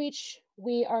community outreach,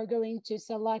 we are going to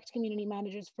select community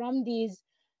managers from these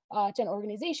 10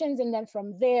 organizations, and then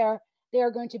from there, they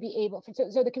are going to be able,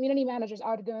 so the community managers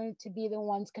are going to be the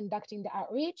ones conducting the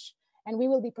outreach, and we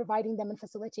will be providing them and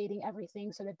facilitating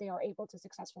everything so that they are able to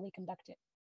successfully conduct it.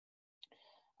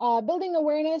 Building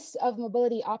awareness of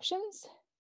mobility options.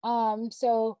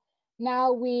 So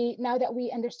now that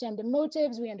we understand the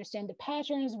motives, we understand the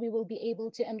patterns, we will be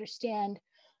able to understand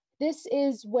this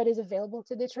is what is available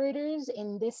to Detroiters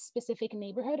in this specific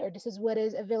neighborhood, or this is what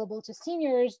is available to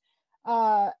seniors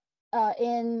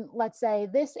in, let's say,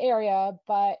 this area,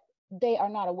 but they are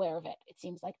not aware of it, it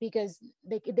seems like, because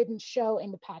it didn't show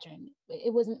in the pattern.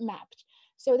 It wasn't mapped.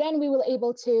 So then we were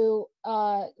able to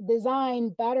design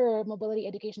better mobility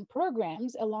education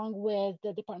programs along with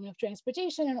the Department of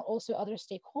Transportation and also other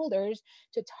stakeholders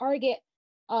to target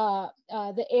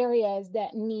the areas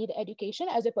that need education,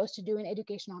 as opposed to doing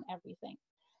education on everything.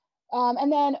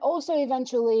 And then also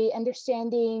eventually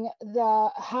understanding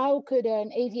how could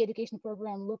an AV education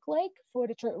program look like for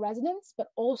Detroit residents, but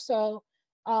also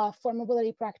for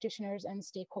mobility practitioners and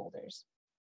stakeholders.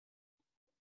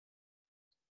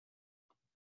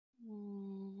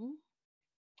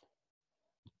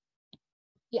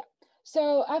 Yeah,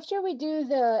 so after we do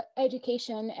the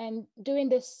education and doing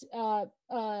this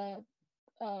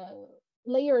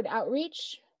layered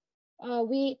outreach,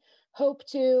 we hope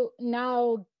to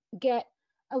now get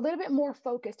a little bit more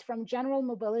focused from general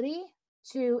mobility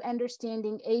to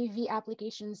understanding AV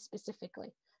applications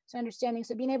specifically. So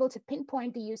being able to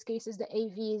pinpoint the use cases that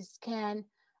AVs can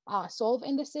solve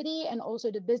in the city, and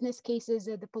also the business cases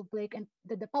that the public and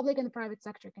the private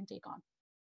sector can take on.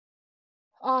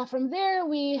 From there,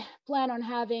 we plan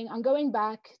on going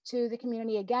back to the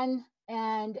community again,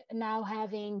 and now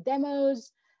having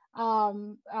demos,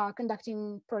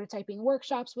 conducting prototyping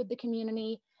workshops with the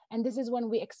community. And this is when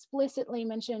we explicitly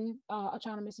mention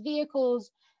autonomous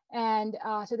vehicles, and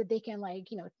so that they can, like,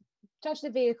 touch the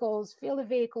vehicles, feel the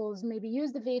vehicles, maybe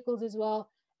use the vehicles as well,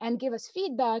 and give us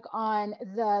feedback on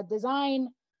the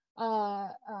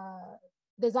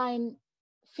design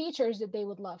features that they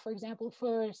would love. For example,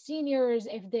 for seniors,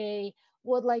 if they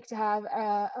would like to have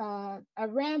a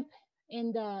ramp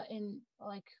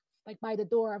like by the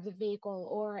door of the vehicle,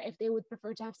 or if they would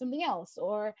prefer to have something else,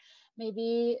 or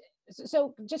maybe,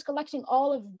 so just collecting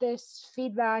all of this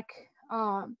feedback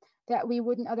that we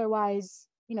wouldn't otherwise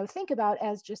think about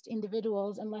as just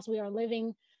individuals, unless we are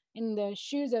living in the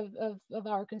shoes of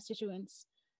our constituents.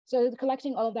 So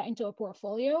collecting all of that into a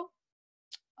portfolio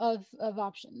of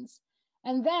options.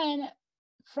 And then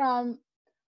from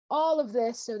all of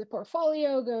this, so the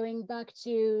portfolio, going back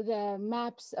to the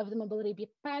maps of the mobility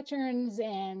patterns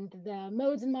and the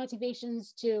modes and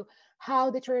motivations, to how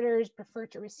the traders prefer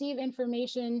to receive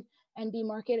information and be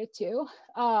marketed to,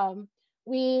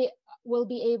 we will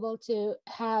be able to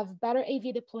have better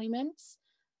AV deployments.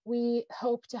 We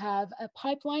hope to have a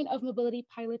pipeline of mobility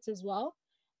pilots as well,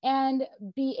 and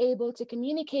be able to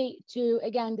communicate to,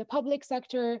 again, the public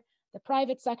sector, the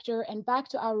private sector, and back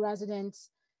to our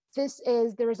residents. This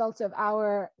is the results of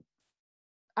our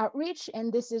outreach,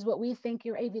 and this is what we think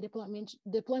your AV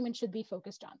deployment should be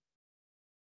focused on.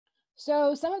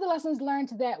 So some of the lessons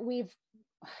learned that we've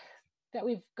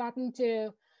gotten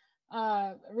to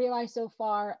realize so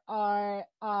far are,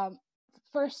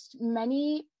 first,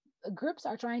 many groups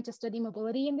are trying to study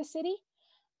mobility in the city.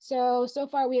 So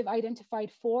far we have identified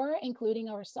 4, including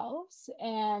ourselves.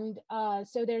 And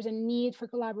so there's a need for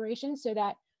collaboration, so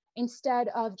that instead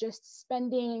of just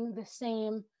spending the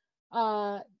same,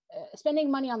 spending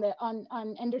money on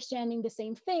understanding the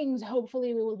same things,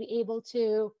 hopefully we will be able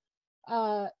to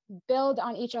build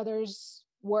on each other's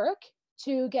work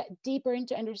to get deeper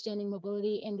into understanding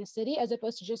mobility in the city, as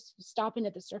opposed to just stopping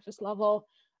at the surface level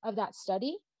of that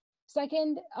study.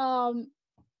 Second,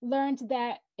 learned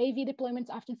that AV deployments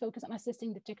often focus on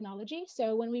assisting the technology.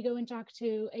 So when we go and talk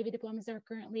to AV deployments that are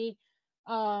currently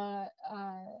on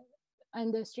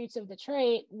the streets of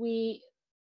Detroit, we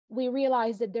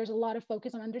realize that there's a lot of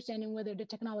focus on understanding whether the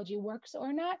technology works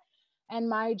or not. And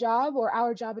my job, or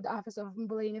our job at the Office of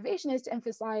Mobility Innovation, is to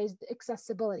emphasize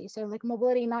accessibility. So like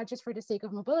mobility, not just for the sake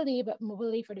of mobility, but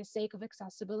mobility for the sake of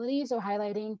accessibility. So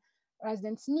highlighting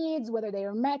residents' needs, whether they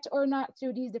are met or not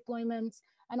through these deployments,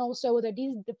 and also whether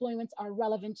these deployments are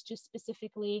relevant to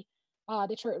specifically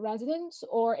Detroit residents,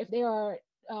 or if they are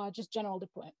just general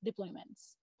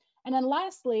deployments. And then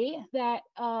lastly, that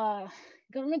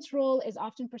government's role is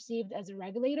often perceived as a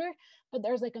regulator, but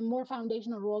there's like a more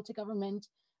foundational role to government,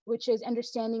 which is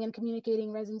understanding and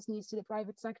communicating residents' needs to the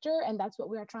private sector. And that's what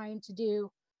we are trying to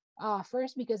do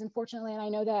first, because unfortunately, and I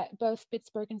know that both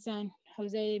Pittsburgh and San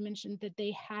Jose mentioned that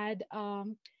they had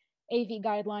AV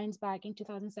guidelines back in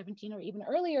 2017 or even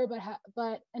earlier,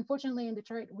 but unfortunately in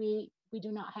Detroit, we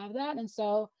do not have that. And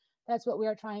so that's what we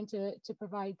are trying to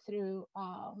provide through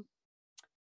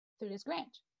this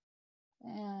grant.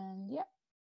 And yeah,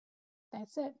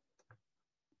 that's it.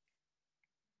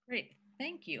 Great,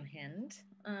 thank you, Hind.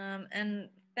 And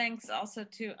thanks also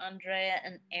to Andrea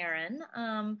and Aaron.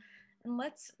 And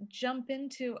let's jump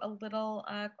into a little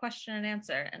question and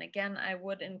answer. And again, I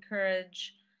would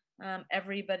encourage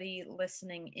everybody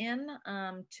listening in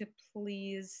to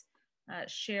please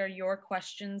share your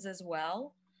questions as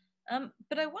well.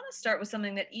 But I want to start with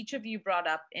something that each of you brought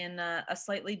up in a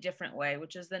slightly different way,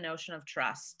 which is the notion of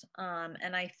trust.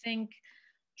 And I think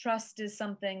trust is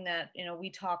something that, you know, we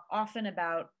talk often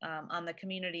about on the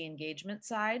community engagement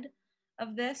side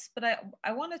of this, but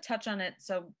I want to touch on it.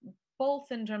 So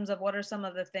both in terms of what are some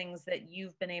of the things that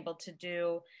you've been able to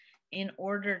do in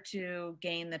order to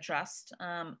gain the trust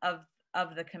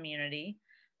of the community,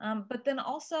 but then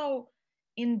also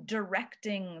in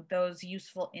directing those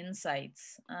useful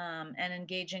insights and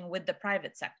engaging with the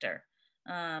private sector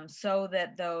so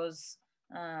that those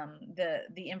the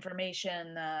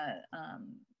information,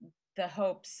 the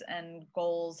hopes and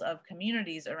goals of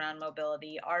communities around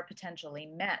mobility are potentially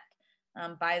met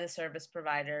by the service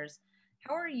providers.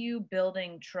 How are you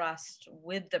building trust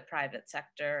with the private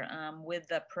sector, with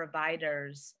the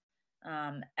providers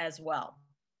as well?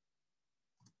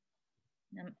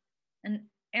 And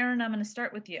Aaron, I'm going to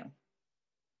start with you.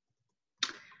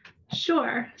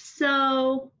 Sure.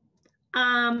 So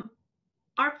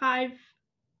our 5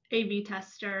 AV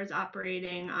testers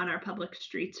operating on our public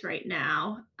streets right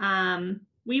now,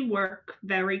 we work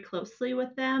very closely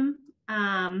with them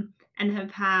and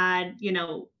have had, you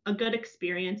know, a good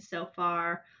experience so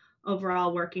far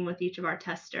overall working with each of our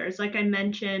testers. Like I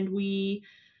mentioned, we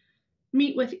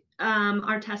meet with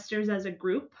our testers as a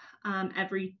group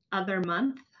every other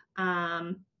month.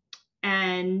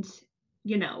 And,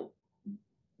 you know,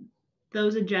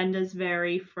 those agendas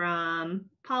vary from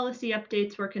policy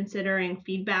updates we're considering,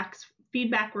 feedback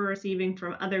we're receiving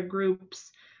from other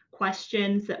groups,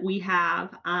 questions that we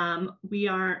have. We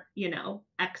aren't, you know,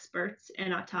 experts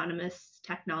in autonomous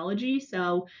technology,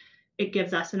 so it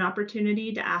gives us an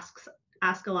opportunity to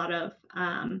ask a lot of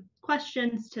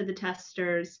questions to the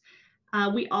testers.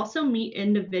 We also meet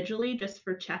individually just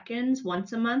for check-ins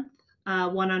once a month,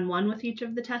 one-on-one with each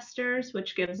of the testers,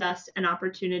 which gives us an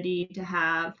opportunity to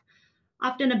have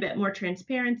often a bit more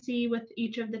transparency with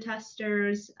each of the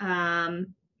testers.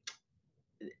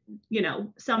 You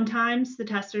know, sometimes the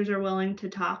testers are willing to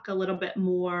talk a little bit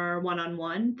more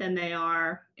one-on-one than they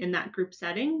are in that group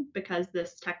setting because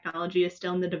this technology is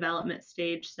still in the development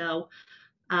stage. So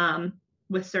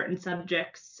with certain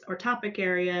subjects or topic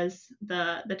areas,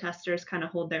 the testers kind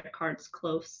of hold their cards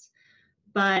close.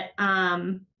 But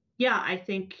yeah, I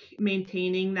think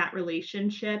maintaining that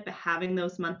relationship, having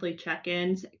those monthly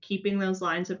check-ins, keeping those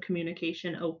lines of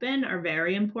communication open are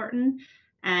very important.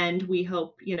 And we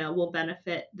hope, you know, will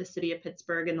benefit the city of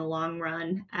Pittsburgh in the long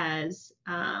run as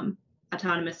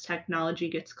autonomous technology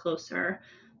gets closer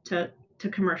to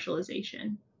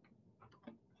commercialization.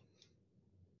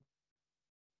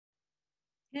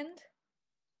 Hind?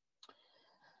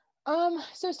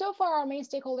 So far our main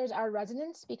stakeholders are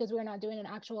residents because we're not doing an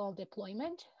actual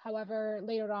deployment. However,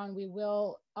 later on we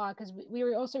will, because we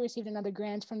also received another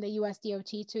grant from the US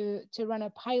DOT to run a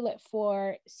pilot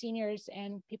for seniors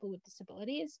and people with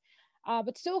disabilities.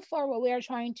 But so far what we are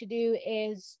trying to do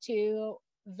is to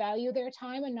value their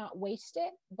time and not waste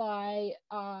it by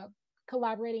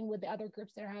collaborating with the other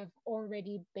groups that have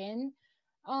already been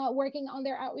working on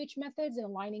their outreach methods and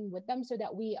aligning with them so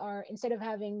that we are, instead of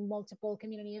having multiple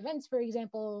community events, for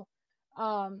example,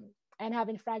 and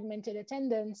having fragmented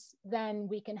attendance, then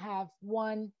we can have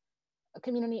one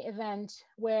community event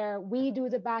where we do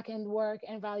the back end work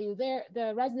and value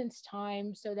the residents'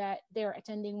 time so that they're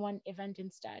attending one event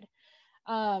instead.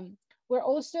 We're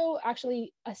also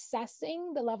actually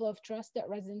assessing the level of trust that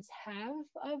residents have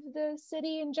of the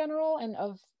city in general and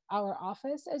of our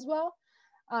office as well.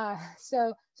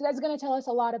 So that's going to tell us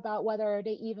a lot about whether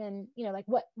they even, you know, like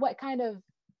what kind of,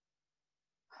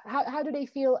 how do they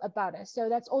feel about us? So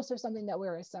that's also something that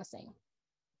we're assessing.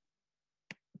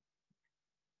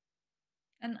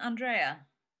 And Andrea?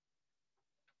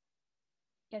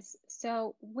 Yes,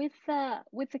 so with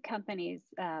the companies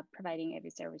providing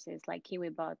AV services like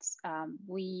KiwiBots,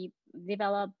 we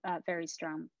develop a very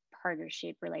strong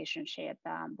partnership relationship.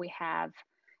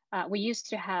 We used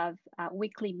to have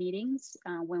weekly meetings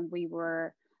when we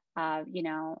were,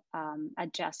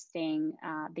 adjusting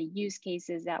the use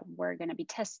cases that were going to be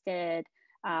tested,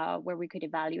 where we could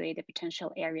evaluate the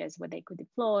potential areas where they could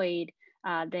deploy,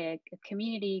 the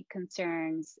community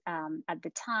concerns at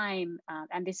the time,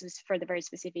 and this was for the very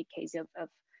specific case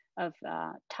of of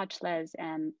touchless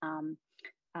and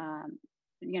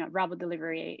robot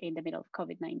delivery in the middle of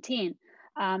COVID-19.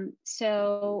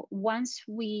 So once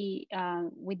we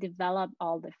develop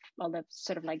all the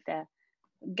sort of like the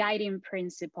guiding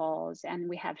principles, and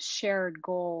we have shared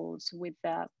goals with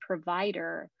the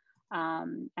provider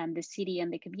and the city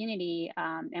and the community,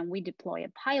 and we deploy a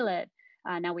pilot.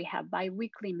 Now we have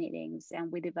bi-weekly meetings,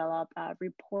 and we develop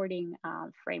reporting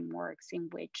frameworks in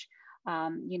which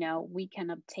we can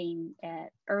obtain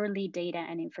early data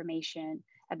and information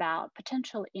about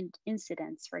potential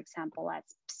incidents, for example, at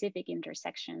specific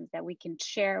intersections that we can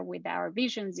share with our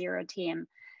Vision Zero team,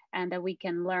 and that we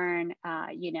can learn,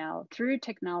 through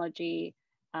technology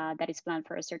that is planned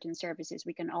for certain services.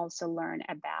 We can also learn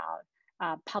about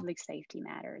public safety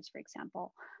matters, for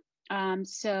example.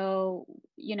 So,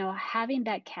 having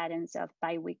that cadence of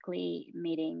bi-weekly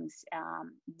meetings,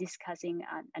 discussing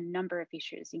a number of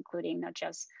issues, including not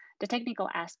just the technical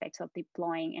aspects of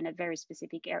deploying in a very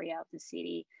specific area of the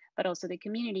city, but also the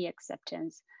community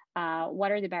acceptance.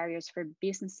 What are the barriers for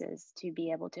businesses to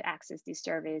be able to access this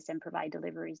service and provide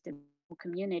deliveries to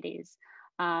communities?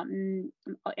 And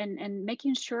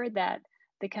making sure that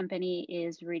the company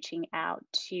is reaching out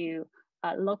to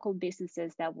local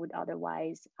businesses that would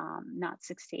otherwise not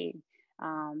succeed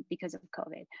because of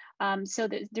COVID. So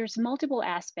there's multiple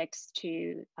aspects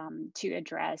to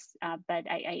address, but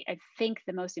I think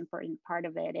the most important part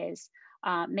of it is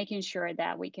making sure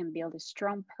that we can build a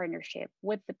strong partnership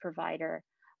with the provider,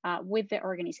 with the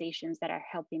organizations that are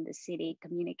helping the city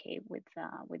communicate with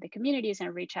the communities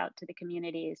and reach out to the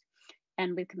communities,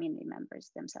 and with community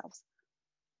members themselves.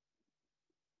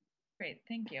 Great,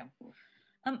 thank you.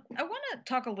 I want to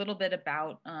talk a little bit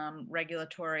about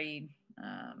regulatory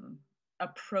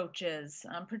approaches,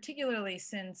 particularly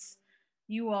since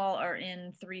you all are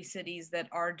in 3 cities that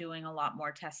are doing a lot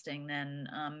more testing than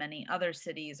many other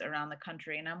cities around the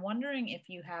country. And I'm wondering if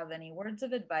you have any words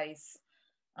of advice,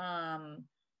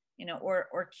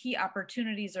 or key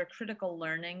opportunities or critical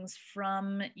learnings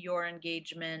from your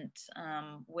engagement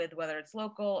with whether it's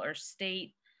local or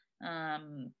state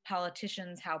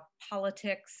politicians, how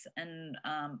politics and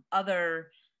other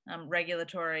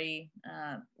regulatory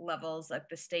levels like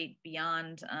the state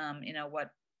beyond,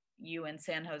 what you in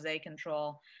San Jose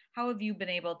control, how have you been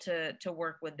able to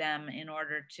work with them in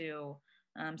order to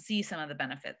see some of the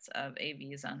benefits of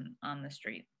AVs on the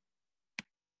street?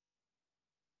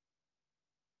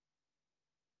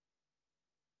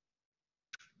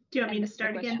 Do you want me to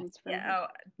start again? Yeah.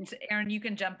 Oh, Erin, you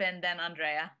can jump in, then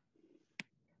Andrea.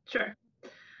 Sure.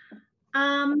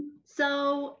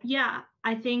 So yeah,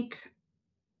 I think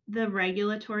the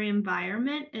regulatory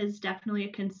environment is definitely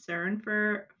a concern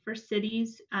for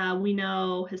cities. We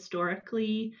know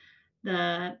historically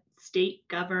the state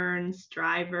governs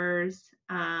drivers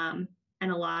and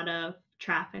a lot of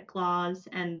traffic laws,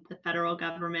 and the federal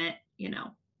government,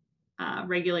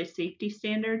 regulates safety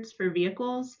standards for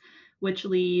vehicles, which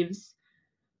leaves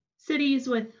cities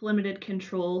with limited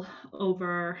control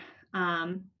over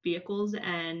vehicles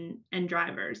and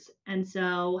drivers. And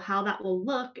so how that will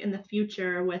look in the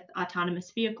future with autonomous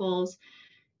vehicles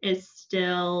is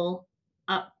still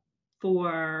up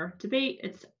for debate.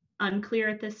 It's unclear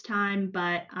at this time,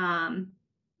 but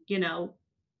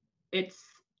it's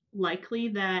likely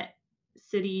that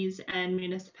cities and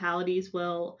municipalities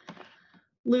will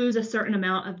lose a certain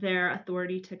amount of their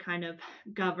authority to kind of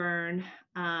govern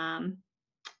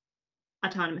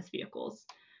autonomous vehicles.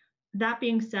 That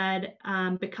being said,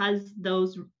 because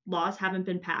those laws haven't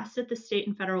been passed at the state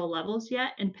and federal levels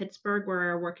yet, in Pittsburgh,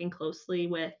 we're working closely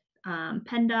with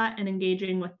PennDOT and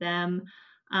engaging with them.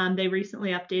 They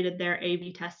recently updated their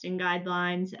AV testing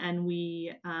guidelines, and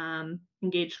we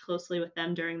engaged closely with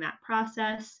them during that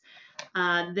process.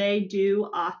 They do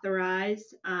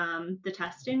authorize the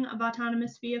testing of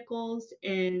autonomous vehicles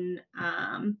in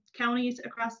counties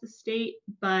across the state,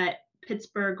 but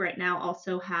Pittsburgh right now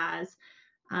also has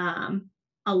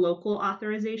a local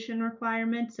authorization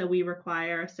requirement. So we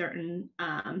require a certain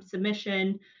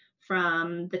submission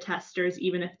from the testers,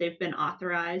 even if they've been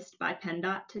authorized by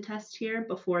PennDOT to test here,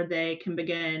 before they can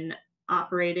begin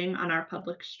operating on our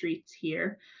public streets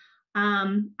here.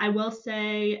 I will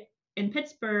say in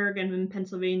Pittsburgh and in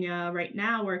Pennsylvania right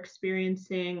now, we're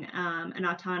experiencing an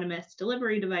autonomous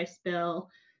delivery device bill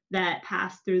that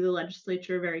passed through the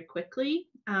legislature very quickly,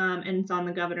 and it's on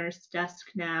the governor's desk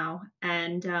now.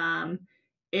 And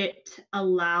it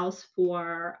allows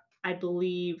for, I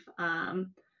believe,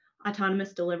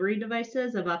 autonomous delivery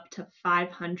devices of up to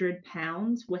 500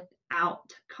 pounds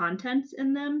without contents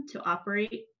in them to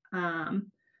operate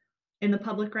in the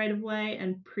public right of way,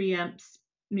 and preempts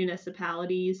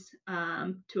municipalities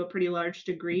to a pretty large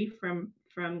degree from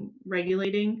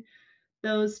regulating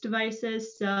those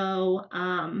devices. So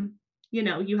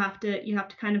you have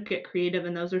to kind of get creative,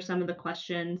 and those are some of the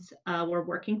questions we're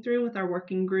working through with our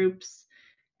working groups,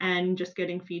 and just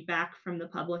getting feedback from the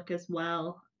public as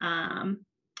well.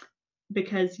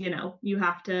 Because you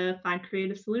have to find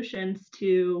creative solutions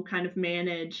to kind of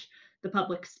manage the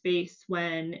public space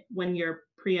when you're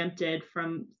preempted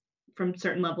from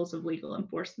certain levels of legal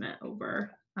enforcement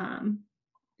over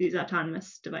these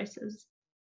autonomous devices.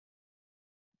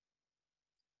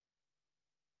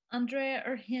 Andrea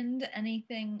or Hind,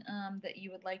 anything that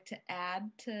you would like to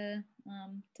add to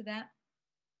that?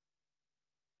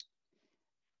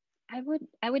 I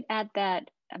would add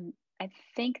that I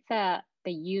think that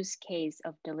the use case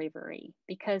of delivery,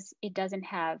 because it doesn't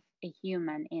have a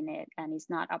human in it and is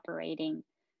not operating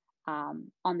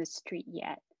on the street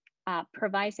yet,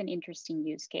 provides an interesting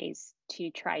use case to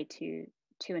try to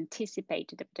anticipate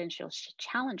the potential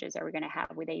challenges that we're going to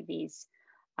have with AVs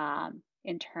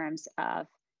in terms of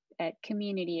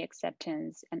community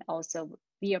acceptance, and also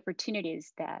the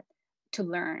opportunities to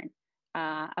learn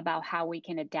about how we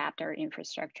can adapt our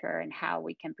infrastructure and how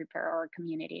we can prepare our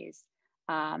communities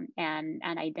and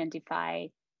identify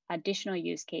additional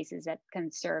use cases that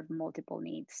can serve multiple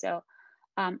needs. So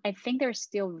I think there's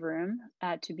still room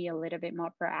to be a little bit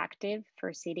more proactive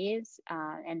for cities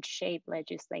and shape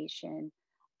legislation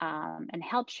and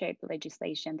help shape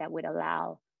legislation that would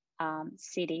allow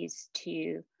cities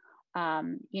to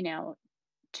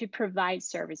to provide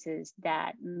services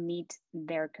that meet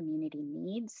their community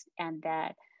needs and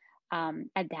that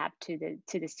adapt to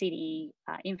the city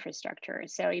infrastructure.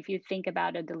 So if you think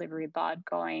about a delivery bot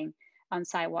going on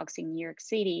sidewalks in New York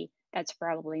City, that's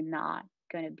probably not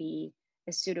going to be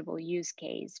a suitable use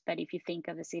case. But if you think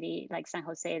of a city like San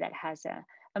Jose that has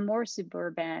a more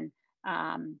suburban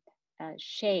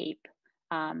shape,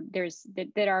 there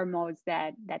are modes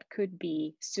that could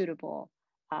be suitable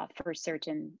for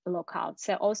certain locales.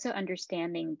 So also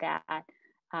understanding that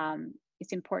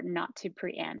it's important not to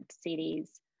preempt cities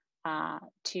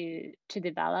to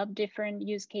develop different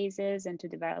use cases and to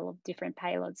develop different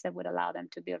pilots that would allow them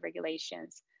to build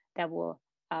regulations that will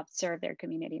serve their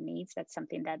community needs. That's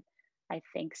something that I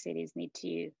think cities need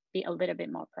to be a little bit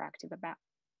more proactive about.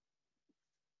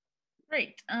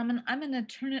 Great. And I'm going to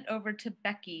turn it over to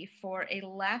Becky for a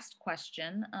last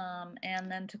question and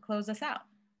then to close us out.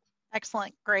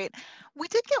 Excellent, great. We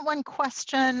did get one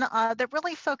question that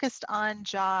really focused on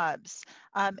jobs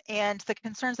and the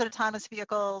concerns that autonomous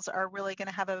vehicles are really going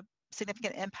to have a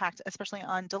significant impact, especially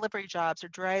on delivery jobs or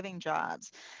driving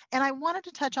jobs. And I wanted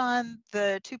to touch on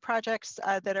the two projects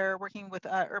that are working with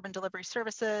Urban Delivery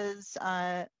Services,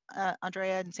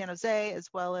 Andrea in San Jose, as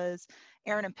well as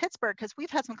Erin in Pittsburgh, because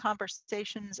we've had some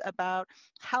conversations about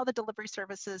how the delivery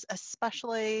services,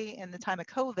 especially in the time of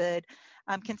COVID,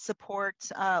 can support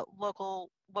local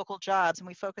jobs. And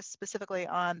we focused specifically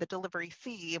on the delivery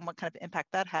fee and what kind of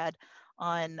impact that had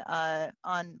on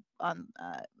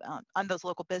those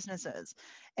local businesses.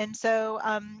 And so,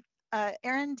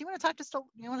 Erin, do you want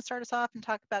to start us off and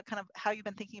talk about kind of how you've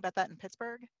been thinking about that in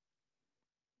Pittsburgh?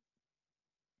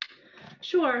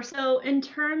 Sure. So in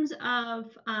terms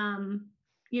of,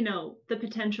 the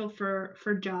potential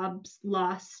for jobs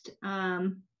lost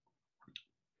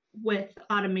with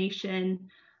automation,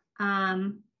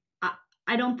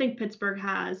 I don't think Pittsburgh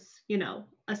has,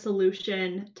 a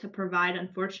solution to provide,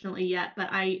 unfortunately, yet. But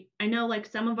I know, like,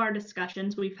 some of our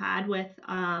discussions we've had with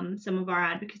some of our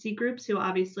advocacy groups who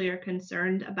obviously are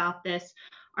concerned about this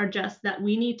are just that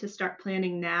we need to start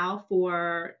planning now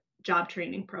for job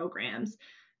training programs,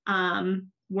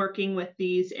 working with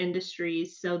these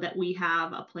industries so that we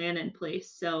have a plan in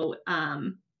place. So,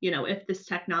 if this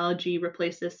technology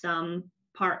replaces some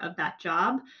part of that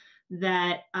job,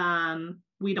 that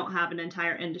we don't have an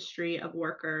entire industry of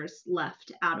workers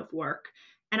left out of work.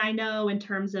 And I know in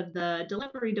terms of the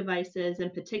delivery devices in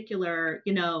particular,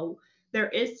 there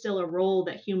is still a role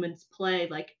that humans play.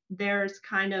 Like, there's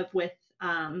kind of with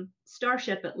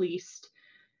Starship, at least,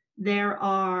 there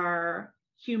are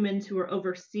humans who are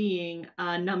overseeing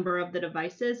a number of the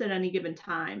devices at any given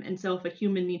time. And so if a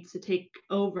human needs to take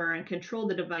over and control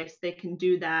the device, they can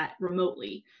do that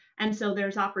remotely. And so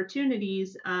there's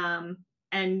opportunities,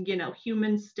 and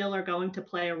humans still are going to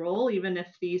play a role, even if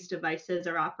these devices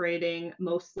are operating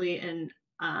mostly in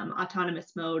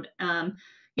autonomous mode.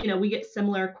 We get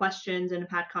similar questions and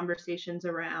have had conversations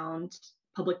around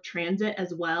public transit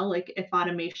as well. Like, if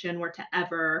automation were to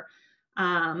ever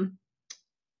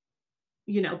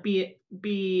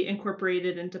be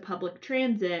incorporated into public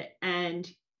transit,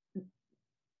 and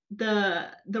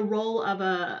the role of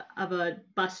a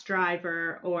bus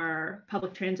driver or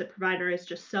public transit provider is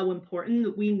just so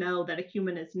important. We know that a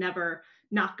human is never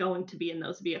not going to be in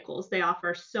those vehicles. They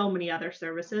offer so many other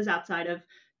services outside of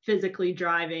physically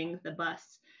driving the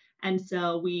bus. And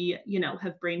so we,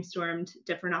 have brainstormed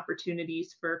different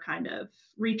opportunities for kind of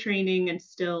retraining and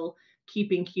still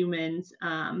keeping humans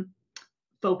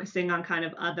focusing on kind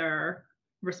of other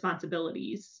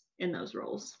responsibilities in those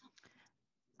roles.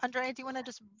 Andrea, do you want to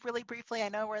just really briefly, I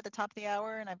know we're at the top of the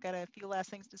hour and I've got a few last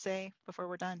things to say before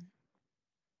we're done.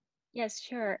 Yes,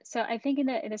 sure. So I think in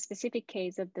the specific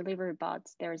case of delivery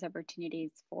bots, there's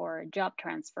opportunities for job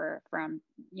transfer from,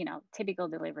 typical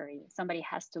delivery. Somebody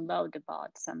has to load the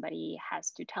bot, somebody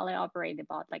has to teleoperate the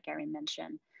bot, like Erin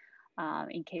mentioned,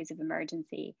 in case of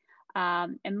emergency.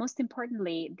 And most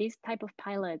importantly, these type of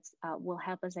pilots will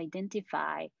help us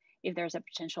identify if there's a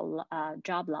potential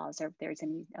job loss or if there's a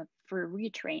need for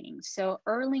retraining. So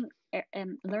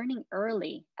learning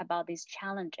early about these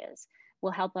challenges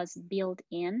will help us build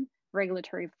in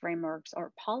regulatory frameworks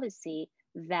or policy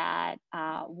that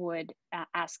would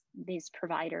ask these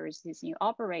providers, these new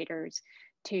operators,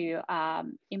 to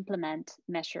implement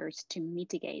measures to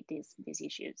mitigate these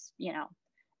issues.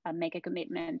 Make a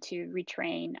commitment to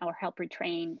retrain or help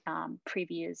retrain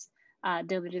previous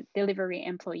delivery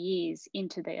employees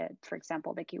into for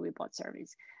example, the KiwiBot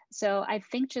service. So I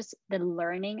think just the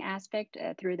learning aspect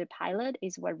through the pilot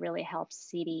is what really helps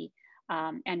city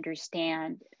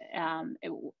understand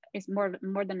it's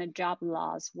more than a job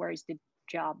loss, where is the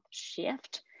job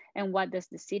shift, and what does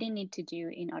the city need to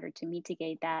do in order to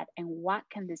mitigate that, and what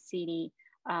can the city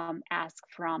ask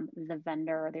from the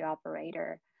vendor or the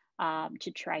operator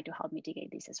to try to help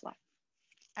mitigate this as well.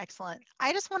 Excellent.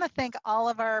 I just want to thank all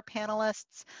of our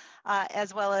panelists,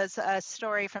 as well as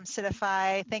Story from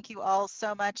Citify. Thank you all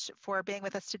so much for being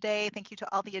with us today. Thank you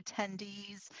to all the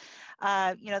attendees.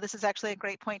 This is actually a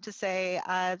great point to say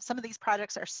some of these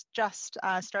projects are just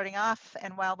starting off,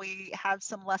 and while we have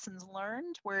some lessons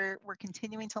learned, we're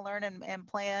continuing to learn and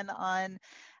plan on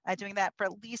doing that for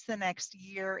at least the next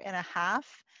year and a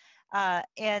half.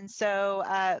 And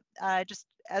so just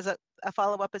as a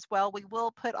follow-up as well, we will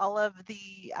put all of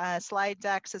the slide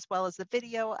decks as well as the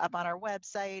video up on our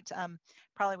website,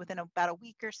 probably within about a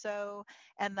week or so.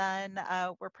 And then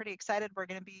we're pretty excited. We're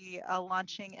going to be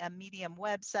launching a Medium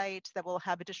website that will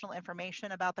have additional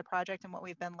information about the project and what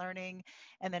we've been learning.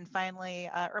 And then finally,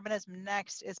 Urbanism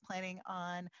Next is planning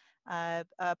on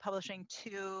publishing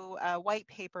 2 white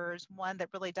papers, one that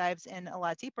really dives in a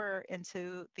lot deeper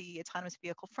into the autonomous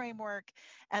vehicle framework,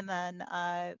 and then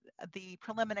the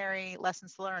preliminary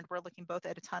lessons learned. We're looking both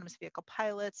at autonomous vehicle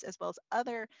pilots as well as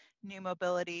other new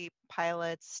mobility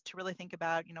pilots to really think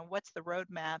about, what's the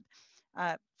roadmap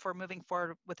for moving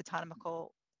forward with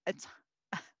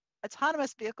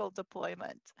autonomous vehicle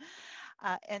deployment.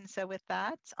 And so with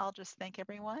that, I'll just thank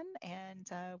everyone and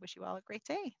wish you all a great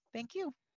day. Thank you.